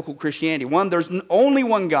makes up biblical Christianity? One, there's only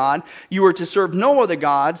one God. You are to serve no other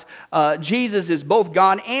gods. Jesus is both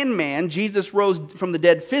God and man. Jesus rose from the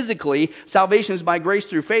dead physically. Salvation is by grace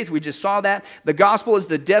through faith. We just saw that. The gospel is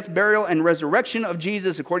the death, burial, and resurrection of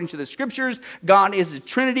Jesus according to the scriptures. God is the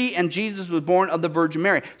Trinity, and Jesus was born of the Virgin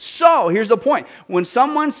Mary. So, here's the point. When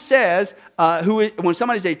someone says, when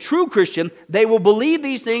somebody is a true Christian, they will believe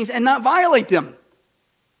these things and not violate them.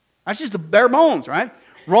 That's just the bare bones, right?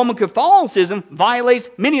 Roman Catholicism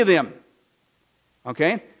violates many of them.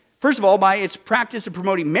 Okay? First of all, by its practice of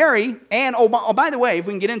promoting Mary, and, oh, by the way, if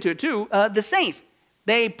we can get into it too, the saints.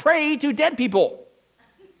 They pray to dead people.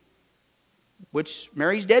 Which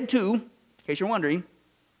Mary's dead too, in case you're wondering.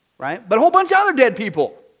 Right? But a whole bunch of other dead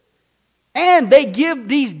people. And they give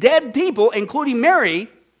these dead people, including Mary,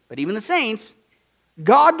 but even the saints,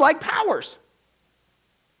 God-like powers.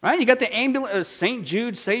 Right? You got the ambulance, St.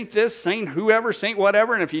 Jude, Saint this, Saint whoever, Saint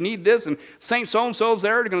whatever, and if you need this, and Saint so-and-so's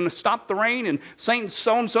there, they're going to stop the rain, and Saint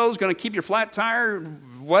so-and-so's going to keep your flat tire,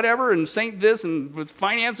 whatever, and Saint this, and with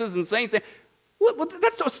finances, and Saint that.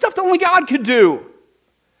 That's stuff that only God could do.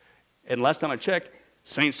 And last time I checked,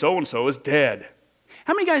 Saint so-and-so is dead.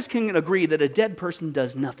 How many guys can agree that a dead person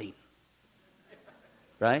does nothing?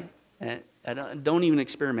 Right? Don't even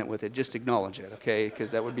experiment with it. Just acknowledge it, okay? Because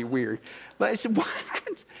that would be weird. But I said, what?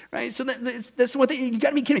 Right? So that's what you got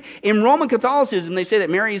to be kidding. In Roman Catholicism, they say that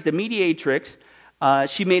Mary is the mediatrix.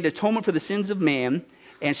 She made atonement for the sins of man,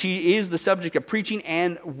 and she is the subject of preaching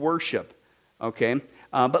and worship. Okay?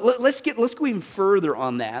 But let's go even further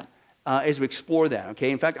on that as we explore that.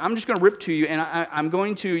 Okay? In fact, I'm just going to rip to you, and I'm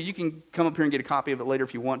going to. You can come up here and get a copy of it later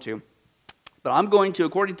if you want to. But I'm going to,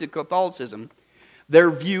 according to Catholicism,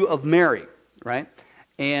 their view of Mary, right?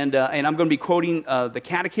 And I'm going to be quoting the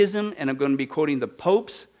Catechism, and I'm going to be quoting the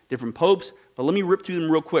popes, different popes. But let me rip through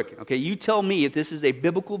them real quick, okay? You tell me if this is a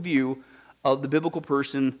biblical view of the biblical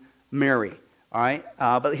person Mary, all right?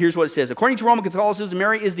 But here's what it says. According to Roman Catholicism,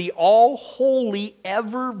 Mary is the all-holy,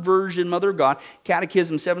 ever-Virgin Mother of God,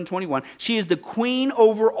 Catechism 721. She is the queen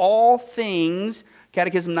over all things,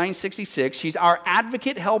 Catechism 966. She's our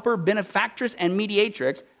advocate, helper, benefactress, and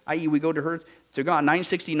mediatrix, i.e. we go to her, to God,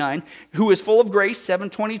 969, who is full of grace,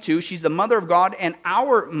 722. She's the mother of God and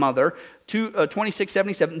our mother,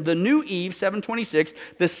 2677. The new Eve, 726.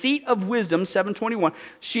 The seat of wisdom, 721.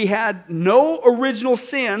 She had no original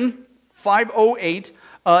sin, 508.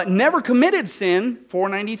 Never committed sin,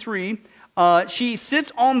 493. She sits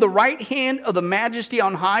on the right hand of the majesty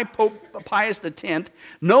on high, Pope Pius X.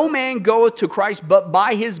 No man goeth to Christ but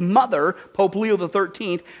by his mother, Pope Leo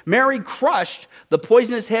XIII. Mary crushed the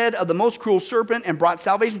poisonous head of the most cruel serpent and brought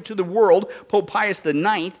salvation to the world, Pope Pius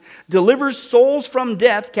IX. Delivers souls from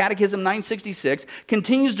death, Catechism 966.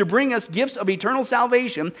 Continues to bring us gifts of eternal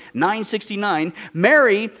salvation, 969.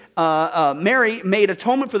 Mary made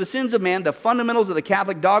atonement for the sins of man, the fundamentals of the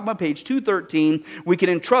Catholic dogma, page 213. We can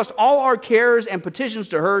entrust all our cares and petitions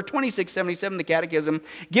to her, 2677, the Catechism.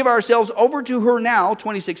 Give ourselves over to her now,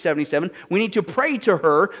 2677. We need to pray to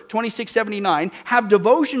her, 2679. Have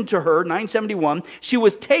devotion to her, 971. She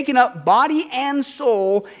was taken up body and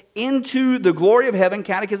soul into the glory of heaven,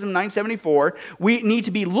 Catechism 974. We need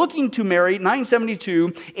to be looking to Mary,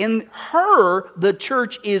 972. In her, the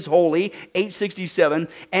church is holy, 867.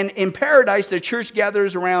 And in paradise, the church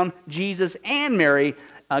gathers around Jesus and Mary,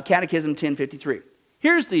 Catechism 1053.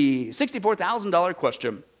 Here's the $64,000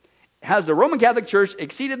 question. Has the Roman Catholic Church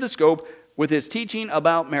exceeded the scope with its teaching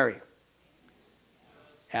about Mary?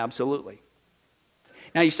 Absolutely.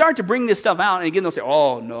 Now, you start to bring this stuff out, and again, they'll say,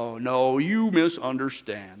 oh, no, you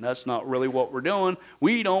misunderstand. That's not really what we're doing.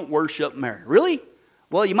 We don't worship Mary. Really?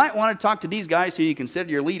 Well, you might want to talk to these guys who you consider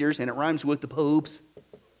your leaders, and it rhymes with the popes.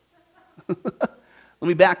 Let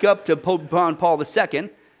me back up to Pope John Paul II.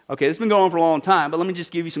 Okay, this has been going on for a long time, but let me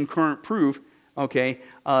just give you some current proof, okay,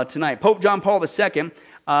 tonight. Pope John Paul II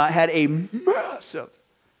had a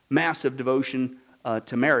massive devotion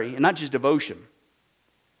to Mary, and not just devotion,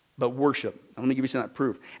 but worship. I'm going to give you some of that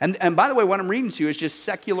proof. And by the way, what I'm reading to you is just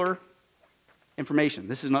secular information.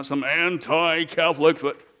 This is not some anti-Catholic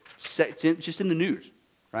foot. It's just in the news,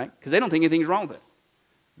 right? Because they don't think anything's wrong with it.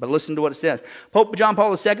 But listen to what it says. Pope John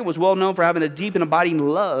Paul II was well known for having a deep and abiding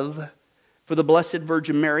love for the Blessed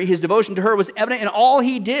Virgin Mary. His devotion to her was evident in all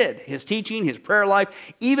he did. His teaching, his prayer life,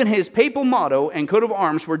 even his papal motto and coat of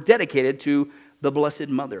arms were dedicated to the Blessed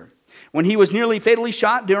Mother. When he was nearly fatally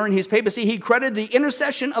shot during his papacy, he credited the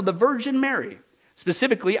intercession of the Virgin Mary,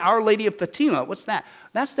 specifically Our Lady of Fatima. What's that?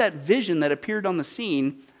 That's that vision that appeared on the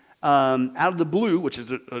scene out of the blue, which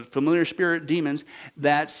is a familiar spirit, demons,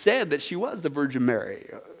 that said that she was the Virgin Mary.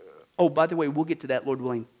 Oh, by the way, we'll get to that, Lord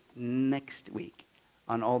willing, next week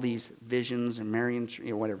on all these visions and Marian,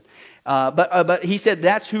 whatever. But he said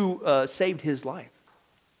that's who saved his life.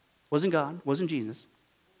 Wasn't God, wasn't Jesus,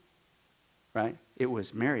 right? It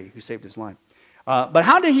was Mary who saved his life. But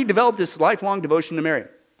how did he develop this lifelong devotion to Mary?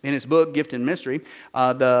 In his book, Gift and Mystery,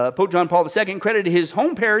 the Pope John Paul II credited his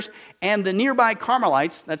home parish and the nearby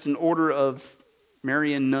Carmelites, that's an order of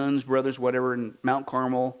Marian nuns, brothers, whatever, in Mount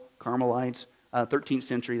Carmel, Carmelites, 13th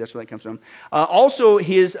century, that's where that comes from. Also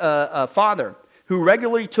his father, who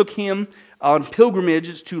regularly took him on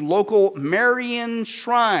pilgrimages to local Marian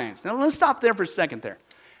shrines. Now let's stop there for a second there.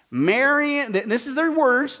 Marian, this is their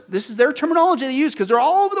words, this is their terminology they use because they're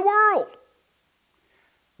all over the world.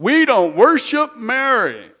 We don't worship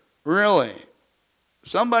Mary. Really?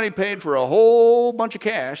 Somebody paid for a whole bunch of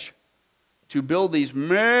cash to build these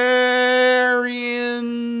Marian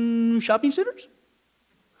shopping centers?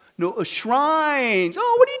 No, shrines.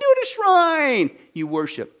 Oh, what do you do at a shrine? You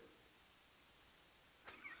worship.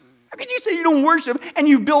 How could you say you don't worship and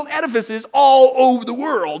you've built edifices all over the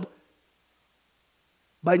world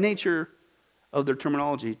by nature of their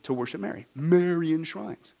terminology to worship Mary? Marian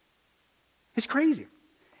shrines. It's crazy.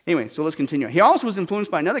 Anyway, so let's continue. He also was influenced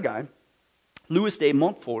by another guy, Louis de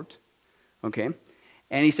Montfort, okay?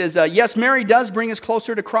 And he says, yes, Mary does bring us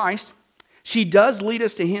closer to Christ. She does lead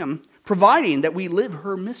us to him, providing that we live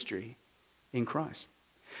her mystery in Christ.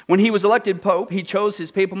 When he was elected pope, he chose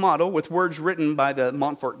his papal motto with words written by the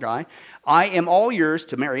Montfort guy, I am all yours,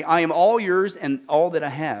 to Mary, I am all yours and all that I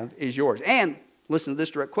have is yours. And listen to this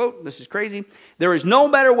direct quote. This is crazy. There is no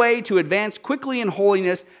better way to advance quickly in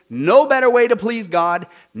holiness, no better way to please God,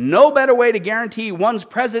 no better way to guarantee one's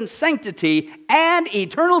present sanctity and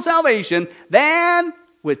eternal salvation than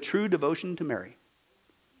with true devotion to Mary.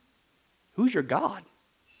 Who's your God?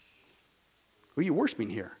 Who are you worshiping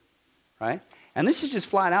here? Right? And this is just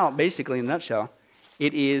flat out, basically, in a nutshell,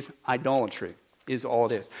 it is idolatry, is all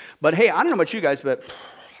it is. But hey, I don't know about you guys, but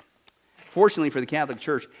fortunately for the Catholic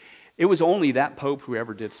Church, it was only that Pope who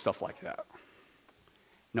ever did stuff like that.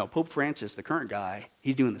 No, Pope Francis, the current guy,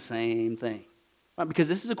 he's doing the same thing. Because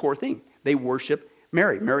this is a core thing. They worship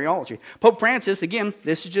Mary, Mariology. Pope Francis, again,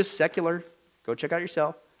 this is just secular. Go check out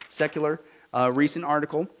yourself. Secular, recent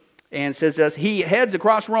article. And it says this, he heads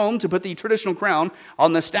across Rome to put the traditional crown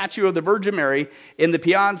on the statue of the Virgin Mary in the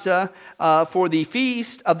piazza for the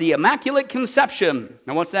feast of the Immaculate Conception.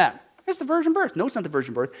 Now what's that? It's the virgin birth. No, it's not the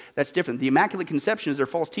virgin birth. That's different. The Immaculate Conception is their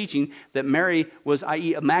false teaching that Mary was,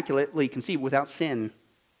 i.e., immaculately conceived without sin.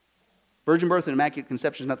 Virgin birth and Immaculate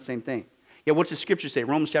Conception is not the same thing. Yeah, what's the scripture say?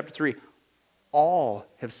 Romans chapter 3. All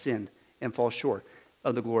have sinned and fall short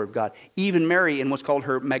of the glory of God. Even Mary in what's called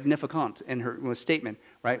her Magnificat in her statement,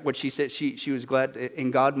 right? What she said, she was glad in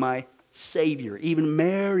God my Savior. Even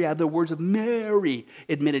Mary, out of the words of Mary,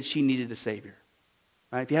 admitted she needed a Savior.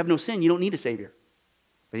 Right? If you have no sin, you don't need a Savior.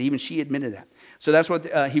 But even she admitted that. So that's what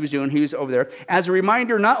he was doing. He was over there. As a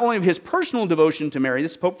reminder, not only of his personal devotion to Mary,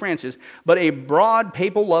 this is Pope Francis, but a broad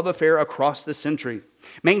papal love affair across the centuries.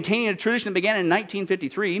 Maintaining a tradition that began in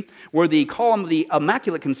 1953, where the column of the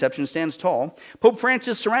Immaculate Conception stands tall, Pope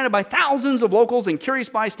Francis, surrounded by thousands of locals and curious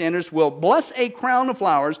bystanders, will bless a crown of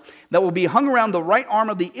flowers that will be hung around the right arm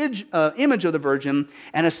of the image of the Virgin,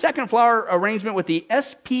 and a second flower arrangement with the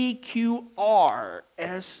SPQR.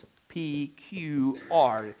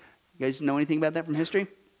 SPQR. You guys know anything about that from history?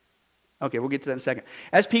 Okay, we'll get to that in a second.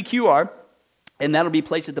 SPQR, and that'll be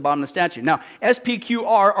placed at the bottom of the statue. Now,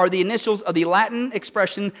 SPQR are the initials of the Latin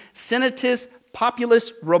expression Senatus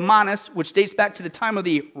Populus Romanus, which dates back to the time of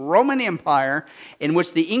the Roman Empire, in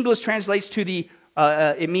which the English translates to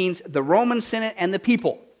it means the Roman Senate and the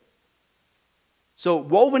people. So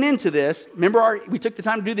woven into this, remember we took the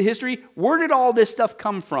time to do the history? Where did all this stuff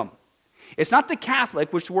come from? It's not the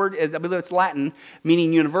Catholic, which word, I believe it's Latin,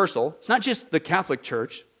 meaning universal. It's not just the Catholic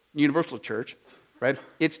Church, Universal Church, right?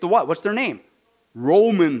 It's the what? What's their name?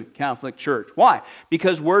 Roman Catholic Church. Why?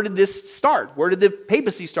 Because where did this start? Where did the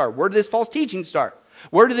papacy start? Where did this false teaching start?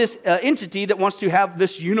 Where did this entity that wants to have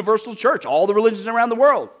this universal church, all the religions around the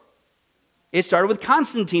world? It started with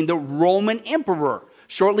Constantine, the Roman emperor.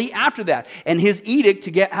 Shortly after that, and his edict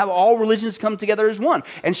to have all religions come together as one.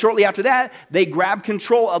 And shortly after that, they grabbed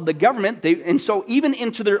control of the government. And so even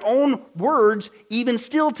into their own words, even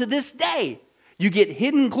still to this day, you get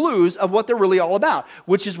hidden clues of what they're really all about,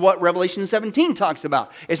 which is what Revelation 17 talks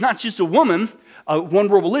about. It's not just a woman, a one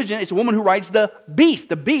world religion. It's a woman who rides the beast.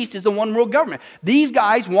 The beast is the one world government. These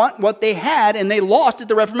guys want what they had and they lost at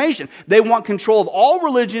the Reformation. They want control of all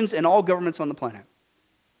religions and all governments on the planet.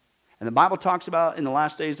 And the Bible talks about in the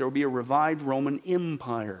last days there will be a revived Roman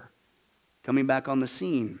Empire coming back on the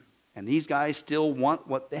scene. And these guys still want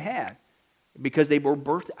what they had because they were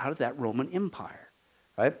birthed out of that Roman Empire.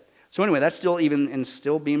 Right? So anyway, that's still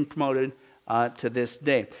being promoted to this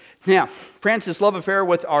day. Now, Francis' love affair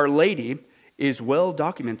with Our Lady is well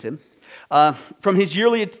documented. From his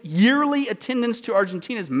yearly attendance to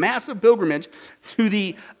Argentina's massive pilgrimage to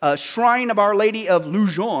the shrine of Our Lady of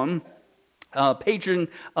Luján, patron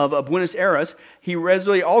of Buenos Aires, he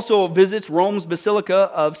regularly also visits Rome's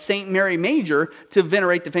Basilica of St. Mary Major to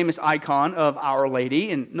venerate the famous icon of Our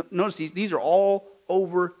Lady. And notice these are all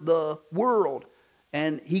over the world.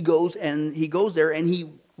 And he goes there and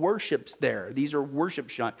he worships there. These are worship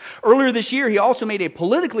shrines. Earlier this year, he also made a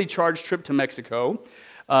politically charged trip to Mexico,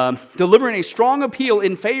 delivering a strong appeal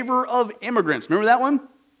in favor of immigrants. Remember that one?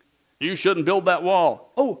 You shouldn't build that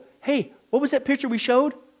wall. Oh, hey, what was that picture we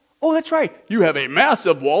showed? Oh, that's right. You have a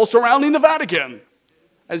massive wall surrounding the Vatican.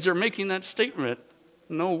 As they're making that statement,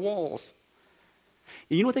 no walls.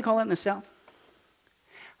 And you know what they call that in the South?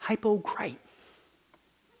 Hypocrite.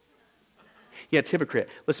 Yeah, it's hypocrite.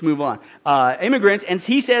 Let's move on. Immigrants, and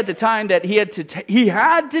he said at the time that he had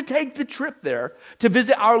to take the trip there to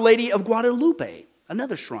visit Our Lady of Guadalupe,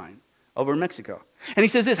 another shrine over in Mexico. And he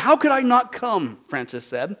says this, how could I not come, Francis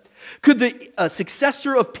said. Could the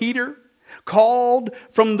successor of Peter, called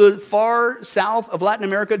from the far south of Latin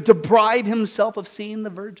America, deprive himself of seeing the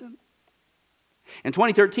Virgin? In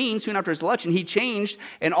 2013, soon after his election, he changed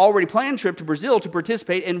an already planned trip to Brazil to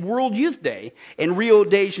participate in World Youth Day in Rio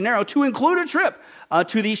de Janeiro to include a trip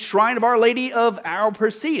to the Shrine of Our Lady of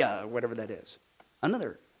Aparecida, whatever that is.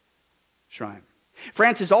 Another shrine.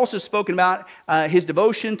 Francis also spoken about his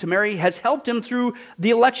devotion to Mary has helped him through the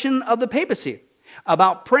election of the papacy,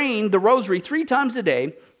 about praying the rosary 3 times a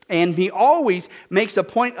day. And he always makes a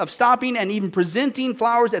point of stopping and even presenting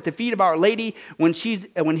flowers at the feet of Our Lady when she's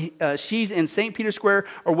in St. Peter's Square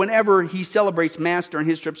or whenever he celebrates Mass during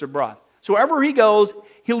his trips abroad. So wherever he goes,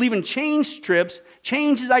 he'll even change trips,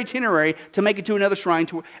 change his itinerary to make it to another shrine.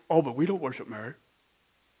 But we don't worship Mary.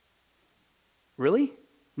 Really? You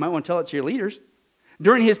might want to tell it to your leaders.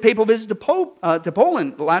 During his papal visit to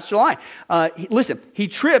Poland last July, he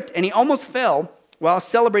tripped and he almost fell while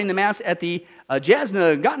celebrating the Mass at the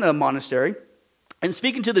Jasna Gotna Monastery. And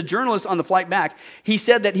speaking to the journalist on the flight back, he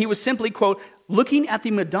said that he was simply, quote, looking at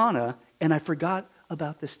the Madonna and I forgot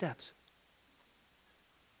about the steps.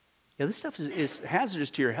 Yeah, this stuff is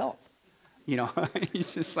hazardous to your health. You know,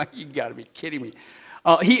 he's just like, you got to be kidding me.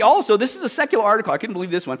 He also, this is a secular article, I couldn't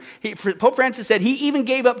believe this one. Pope Francis said he even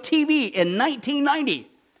gave up TV in 1990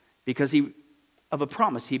 because of a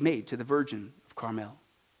promise he made to the Virgin of Carmel.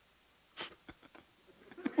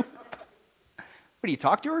 What, do you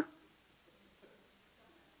talk to her?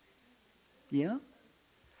 Yeah.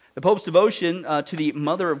 The Pope's devotion to the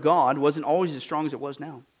Mother of God wasn't always as strong as it was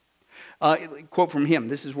now. Quote from him.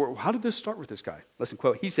 This is how did this start with this guy? Listen,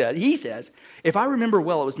 quote. He says, if I remember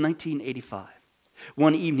well, it was 1985.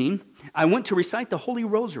 One evening, I went to recite the Holy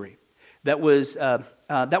Rosary that was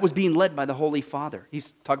being led by the Holy Father.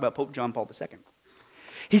 He's talking about Pope John Paul II.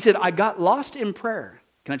 He said, I got lost in prayer.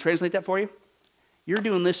 Can I translate that for you? You're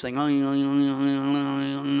doing this thing.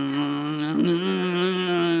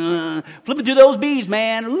 Flipping through those beads,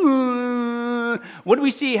 man. What do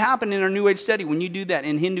we see happen in our New Age study when you do that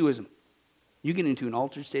in Hinduism? You get into an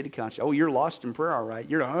altered state of consciousness. Oh, you're lost in prayer, all right.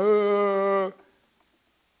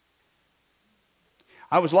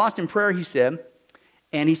 I was lost in prayer, he said.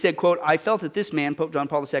 And he said, quote, I felt that this man, Pope John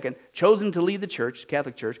Paul II, chosen to lead the church,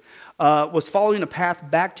 Catholic Church, was following a path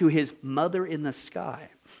back to his mother in the sky.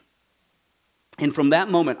 And from that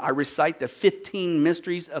moment, I recite the 15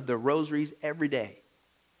 mysteries of the rosaries every day.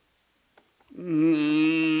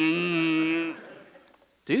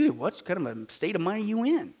 Dude, what kind of a state of mind are you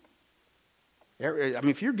in? I mean,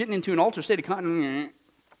 if you're getting into an altered state of consciousness,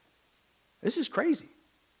 this is crazy.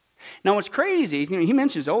 Now, what's crazy, he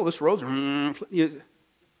mentions, this rosary.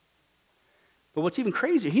 But what's even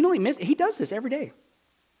crazier, he does this every day.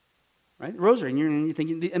 Right? The rosary, and you're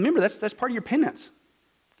thinking, remember, that's part of your penance.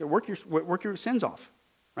 Work your sins off.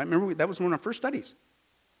 Right? Remember, that was one of our first studies.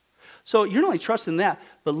 So you're not only trusting that,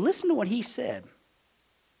 but listen to what he said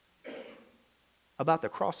about the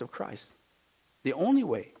cross of Christ. The only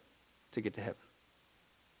way to get to heaven.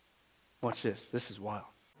 Watch this. This is wild.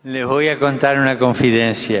 Les voy a contar una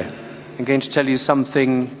confidencia. I'm going to tell you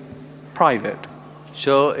something private.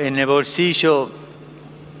 Yo en el bolsillo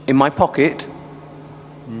In my pocket,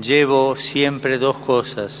 llevo siempre dos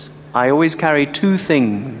cosas. I always carry two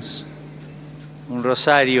things. Un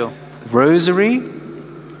rosario, Rosary,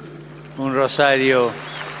 un rosario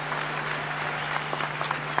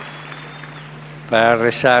para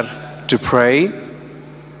rezar. to pray,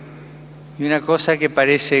 Y una cosa que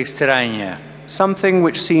parece extraña. something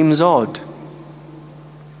which seems odd.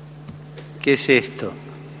 ¿Qué es esto?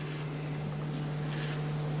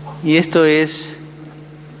 Y esto es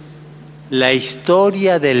la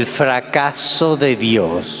historia del fracaso de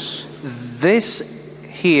Dios. This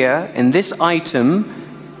here, in this item,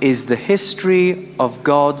 is the history of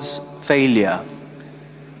God's failure.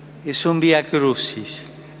 Es un vía crucis.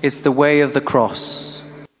 It's the way of the cross.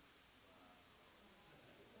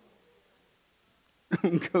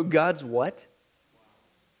 God's what?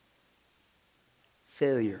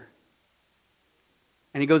 Failure.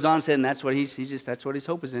 And he goes on and said, and that's what that's what his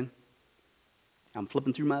hope is in. I'm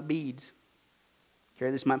flipping through my beads.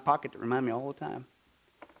 Carry this in my pocket to remind me all the time.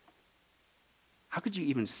 How could you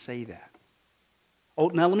even say that? Oh,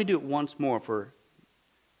 now let me do it once more for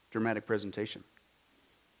dramatic presentation.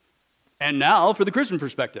 And now for the Christian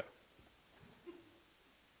perspective.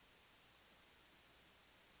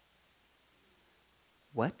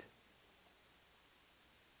 What?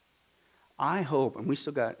 I hope, and we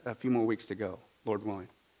still got a few more weeks to go, Lord willing.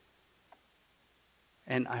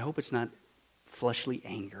 And I hope it's not fleshly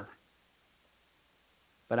anger.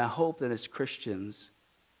 But I hope that as Christians,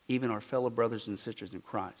 even our fellow brothers and sisters in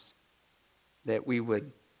Christ, that we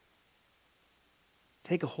would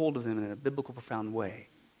take a hold of them in a biblical, profound way.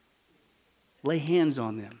 Lay hands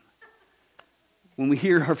on them. When we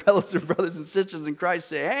hear our fellow brothers and sisters in Christ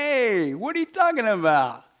say, hey, what are you talking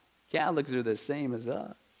about? Catholics are the same as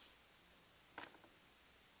us.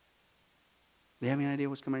 Do you have any idea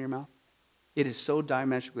what's coming out of your mouth? It is so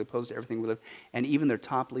diametrically opposed to everything we live. And even their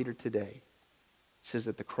top leader today says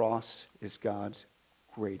that the cross is God's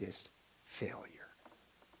greatest failure.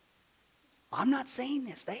 I'm not saying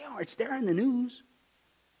this. They are. It's there in the news.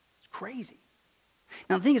 It's crazy.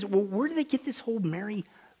 Now the thing is, well, where do they get this whole Mary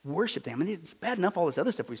worship thing? I mean, it's bad enough all this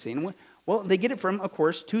other stuff we've seen. Well, they get it from, of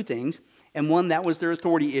course, two things. And one, that was their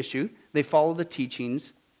authority issue. They follow the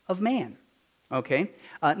teachings of man. Okay?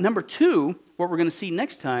 Number two, what we're going to see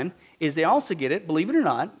next time is they also get it, believe it or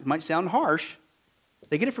not, it might sound harsh,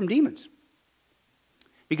 they get it from demons.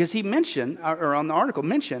 Because he mentioned, or on the article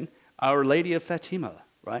mentioned, Our Lady of Fatima,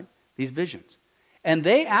 right? These visions. And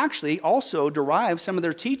they actually also derive some of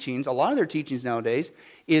their teachings, a lot of their teachings nowadays,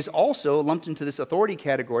 is also lumped into this authority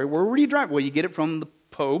category. Where do you derive? Well, you get it from the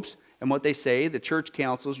popes and what they say, the church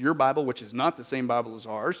councils, your Bible, which is not the same Bible as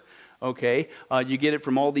ours, okay? You get it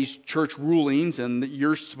from all these church rulings and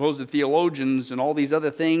your supposed theologians and all these other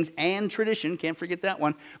things, and tradition, can't forget that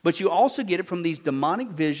one. But you also get it from these demonic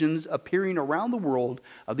visions appearing around the world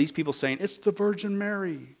of these people saying, it's the Virgin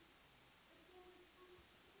Mary.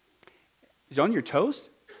 Is it on your toast?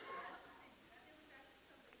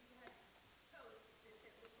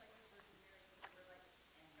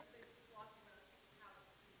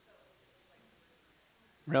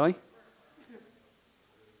 Really?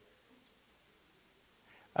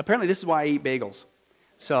 Apparently this is why I eat bagels.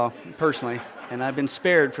 So, personally, and I've been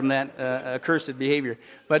spared from that accursed behavior.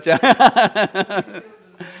 But,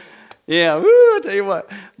 yeah, woo, I'll tell you what.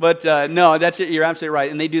 But, no, that's it. You're absolutely right.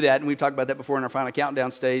 And they do that, and we've talked about that before in our Final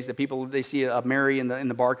Countdown stage, that people, they see a Mary in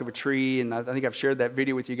the bark of a tree, and I think I've shared that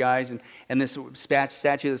video with you guys, and this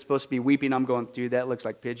statue that's supposed to be weeping, I'm going, dude, that looks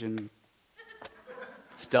like pigeon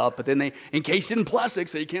stuff. But then they encase it in plastic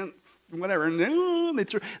so you can't, whatever. And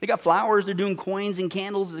they got flowers, they're doing coins and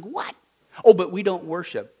candles. Like, what? Oh, but we don't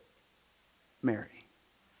worship Mary.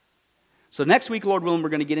 So next week, Lord willing, we're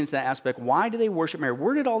going to get into that aspect. Why do they worship Mary?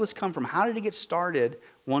 Where did all this come from? How did it get started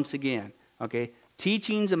once again? Okay,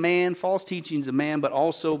 teachings of man, false teachings of man, but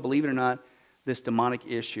also, believe it or not, this demonic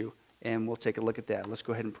issue. And we'll take a look at that. Let's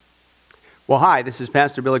go ahead and... Well, hi, this is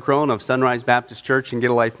Pastor Billy Crone of Sunrise Baptist Church and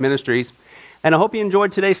Get a Life Ministries. And I hope you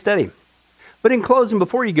enjoyed today's study. But in closing,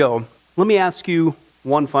 before you go, let me ask you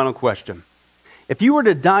one final question. If you were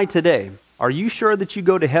to die today, are you sure that you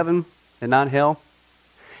go to heaven and not hell?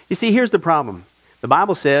 You see, here's the problem. The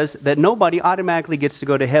Bible says that nobody automatically gets to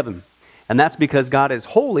go to heaven. And that's because God is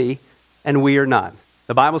holy and we are not.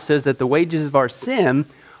 The Bible says that the wages of our sin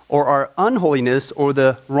or our unholiness or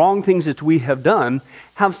the wrong things that we have done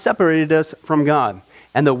have separated us from God.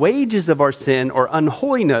 And the wages of our sin or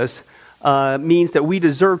unholiness means that we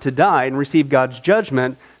deserve to die and receive God's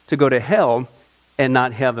judgment to go to hell and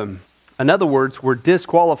not heaven. In other words, we're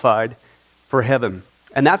disqualified for heaven.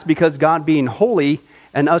 And that's because God being holy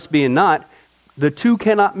and us being not, the two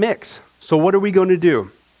cannot mix. So what are we going to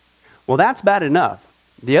do? Well, that's bad enough.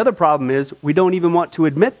 The other problem is we don't even want to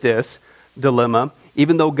admit this dilemma,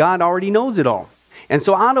 even though God already knows it all. And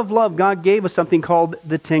so out of love, God gave us something called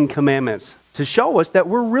the Ten Commandments to show us that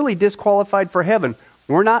we're really disqualified for heaven.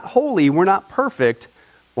 We're not holy. We're not perfect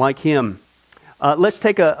like Him. Let's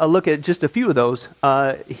take a look at just a few of those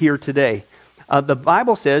here today. The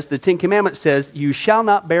Bible says, the Ten Commandments says, you shall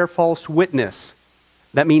not bear false witness.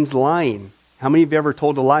 That means lying. How many of you ever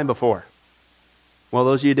told a lie before? Well,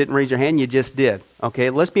 those of you who didn't raise your hand, you just did. Okay,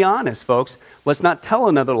 let's be honest, folks. Let's not tell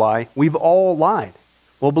another lie. We've all lied.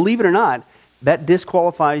 Well, believe it or not, that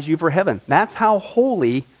disqualifies you for heaven. That's how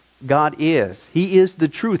holy God is. He is the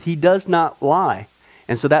truth. He does not lie.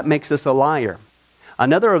 And so that makes us a liar.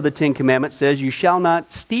 Another of the Ten Commandments says, you shall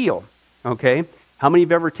not steal. Okay? How many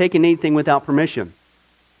have ever taken anything without permission?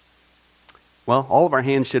 Well, all of our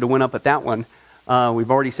hands should have went up at that one.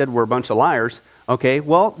 We've already said we're a bunch of liars. Okay,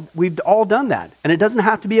 well, we've all done that. And it doesn't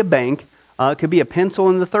have to be a bank. It could be a pencil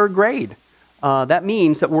in the third grade. That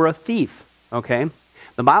means that we're a thief. Okay?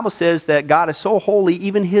 The Bible says that God is so holy,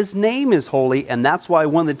 even His name is holy. And that's why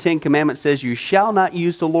one of the Ten Commandments says, you shall not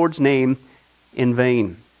use the Lord's name in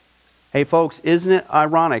vain. Hey, folks, isn't it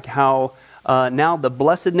ironic how now the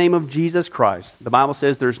blessed name of Jesus Christ, the Bible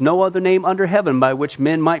says there's no other name under heaven by which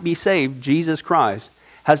men might be saved, Jesus Christ,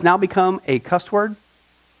 has now become a cuss word?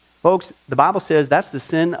 Folks, the Bible says that's the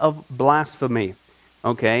sin of blasphemy.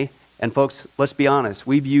 Okay? And folks, let's be honest.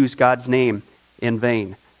 We've used God's name in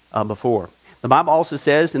vain before. The Bible also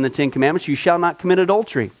says in the Ten Commandments, you shall not commit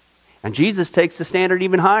adultery. And Jesus takes the standard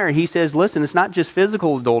even higher. He says, listen, it's not just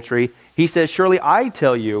physical adultery. He says, surely I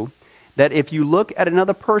tell you that if you look at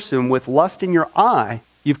another person with lust in your eye,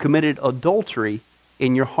 you've committed adultery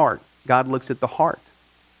in your heart. God looks at the heart.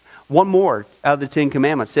 One more out of the Ten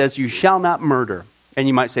Commandments says, you shall not murder. And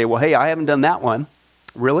you might say, well, hey, I haven't done that one.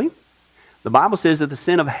 Really? The Bible says that the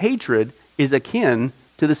sin of hatred is akin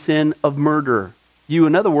to the sin of murder. You,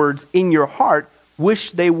 in other words, in your heart,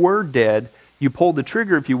 wish they were dead. You pulled the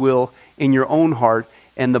trigger, if you will, in your own heart.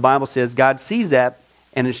 And the Bible says God sees that,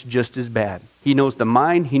 and it's just as bad. He knows the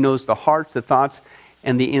mind, He knows the hearts, the thoughts,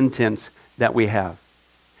 and the intents that we have.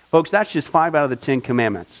 Folks, that's just 5 out of the 10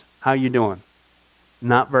 Commandments. How you doing?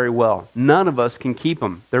 Not very well. None of us can keep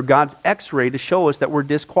them. They're God's x-ray to show us that we're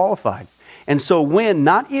disqualified. And so when,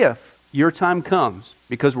 not if, your time comes,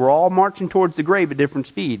 because we're all marching towards the grave at different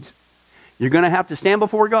speeds, you're going to have to stand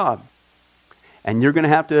before God. And you're going to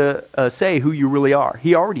have to say who you really are.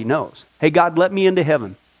 He already knows. Hey, God, let me into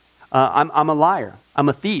heaven. I'm a liar. I'm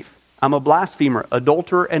a thief. I'm a blasphemer,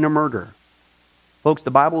 adulterer, and a murderer. Folks, the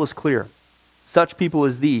Bible is clear. Such people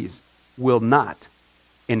as these will not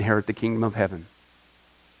inherit the kingdom of heaven.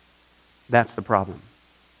 That's the problem.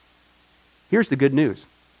 Here's the good news.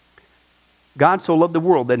 God so loved the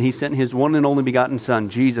world that He sent His one and only begotten Son,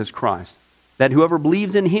 Jesus Christ, that whoever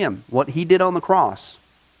believes in Him, what He did on the cross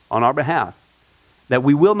on our behalf, that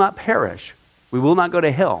we will not perish, we will not go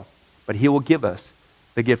to hell, but He will give us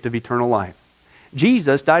the gift of eternal life.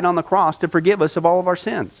 Jesus died on the cross to forgive us of all of our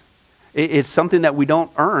sins. It's something that we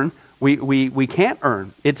don't earn. We can't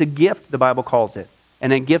earn. It's a gift, the Bible calls it,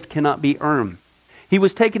 and a gift cannot be earned. He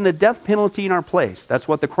was taking the death penalty in our place. That's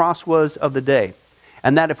what the cross was of the day.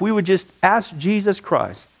 And that if we would just ask Jesus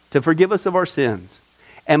Christ to forgive us of our sins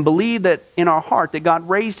and believe that in our heart that God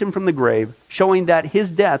raised Him from the grave, showing that His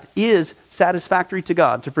death is satisfactory to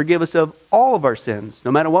God to forgive us of all of our sins,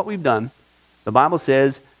 no matter what we've done, the Bible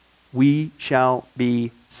says we shall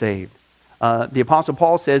be saved. The Apostle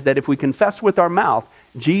Paul says that if we confess with our mouth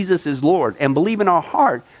Jesus is Lord and believe in our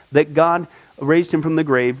heart that God raised Him from the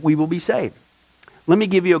grave, we will be saved. Let me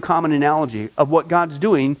give you a common analogy of what God's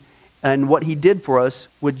doing and what He did for us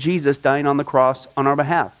with Jesus dying on the cross on our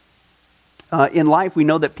behalf. In life, we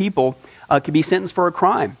know that people can be sentenced for a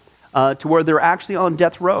crime to where they're actually on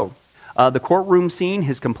death row. The courtroom scene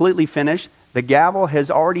is completely finished. The gavel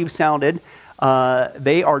has already sounded.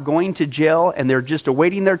 They are going to jail, and they're just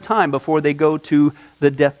awaiting their time before they go to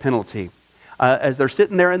the death penalty. As they're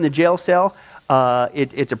sitting there in the jail cell,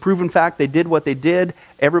 it's a proven fact they did what they did.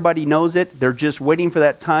 Everybody knows it. They're just waiting for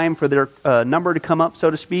that time for their number to come up, so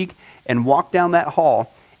to speak, and walk down that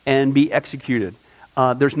hall and be executed.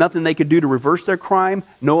 There's nothing they could do to reverse their crime.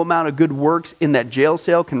 No amount of good works in that jail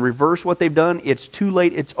cell can reverse what they've done. It's too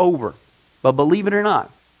late. It's over. But believe it or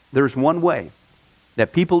not, there's one way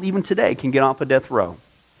that people even today can get off of death row.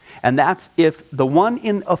 And that's if the one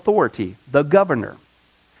in authority, the governor,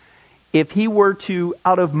 if he were to,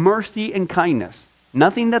 out of mercy and kindness,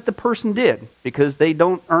 nothing that the person did, because they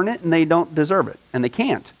don't earn it and they don't deserve it, and they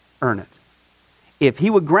can't earn it. If he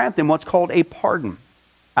would grant them what's called a pardon,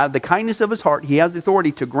 out of the kindness of his heart, he has the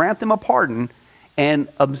authority to grant them a pardon and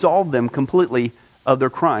absolve them completely of their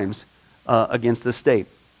crimes against the state.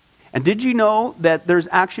 And did you know that there's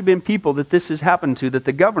actually been people that this has happened to, that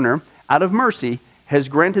the governor, out of mercy, has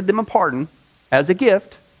granted them a pardon as a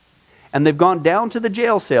gift, and they've gone down to the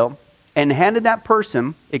jail cell and handed that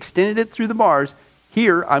person, extended it through the bars,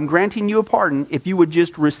 here, I'm granting you a pardon. If you would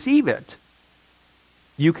just receive it,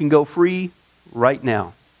 you can go free right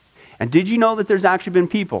now. And did you know that there's actually been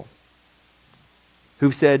people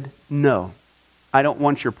who've said, no, I don't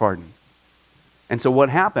want your pardon. And so what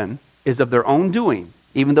happened is, of their own doing,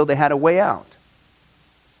 even though they had a way out,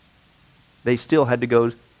 they still had to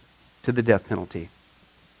go to the death penalty.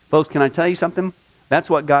 Folks, can I tell you something? That's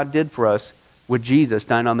what God did for us with Jesus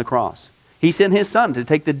dying on the cross. He sent his son to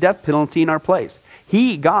take the death penalty in our place.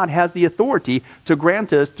 God has the authority to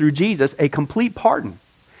grant us through Jesus a complete pardon.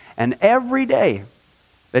 And every day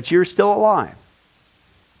that you're still alive,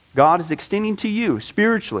 God is extending to you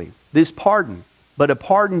spiritually this pardon. But a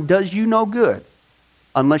pardon does you no good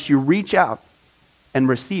unless you reach out and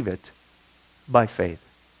receive it by faith.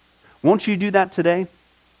 Won't you do that today?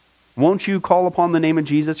 Won't you call upon the name of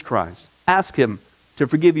Jesus Christ? Ask him to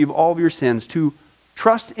forgive you of all of your sins, to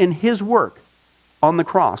trust in his work on the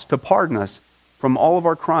cross to pardon us from all of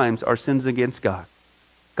our crimes, our sins against God.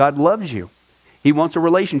 God loves you. He wants a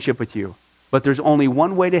relationship with you. But there's only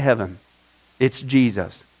one way to heaven. It's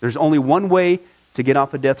Jesus. There's only one way to get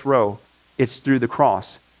off of death row. It's through the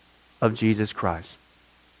cross of Jesus Christ.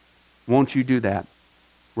 Won't you do that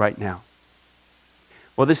right now?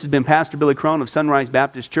 Well, this has been Pastor Billy Crone of Sunrise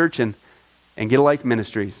Baptist Church and Get a Life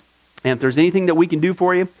Ministries. And if there's anything that we can do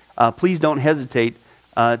for you, please don't hesitate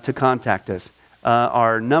to contact us.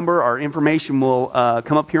 Our number, our information will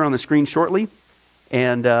come up here on the screen shortly.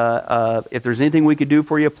 And if there's anything we could do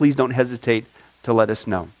for you, please don't hesitate to let us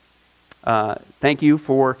know. Thank you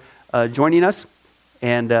for joining us.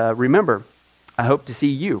 And remember, I hope to see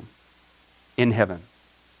you in heaven.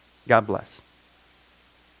 God bless.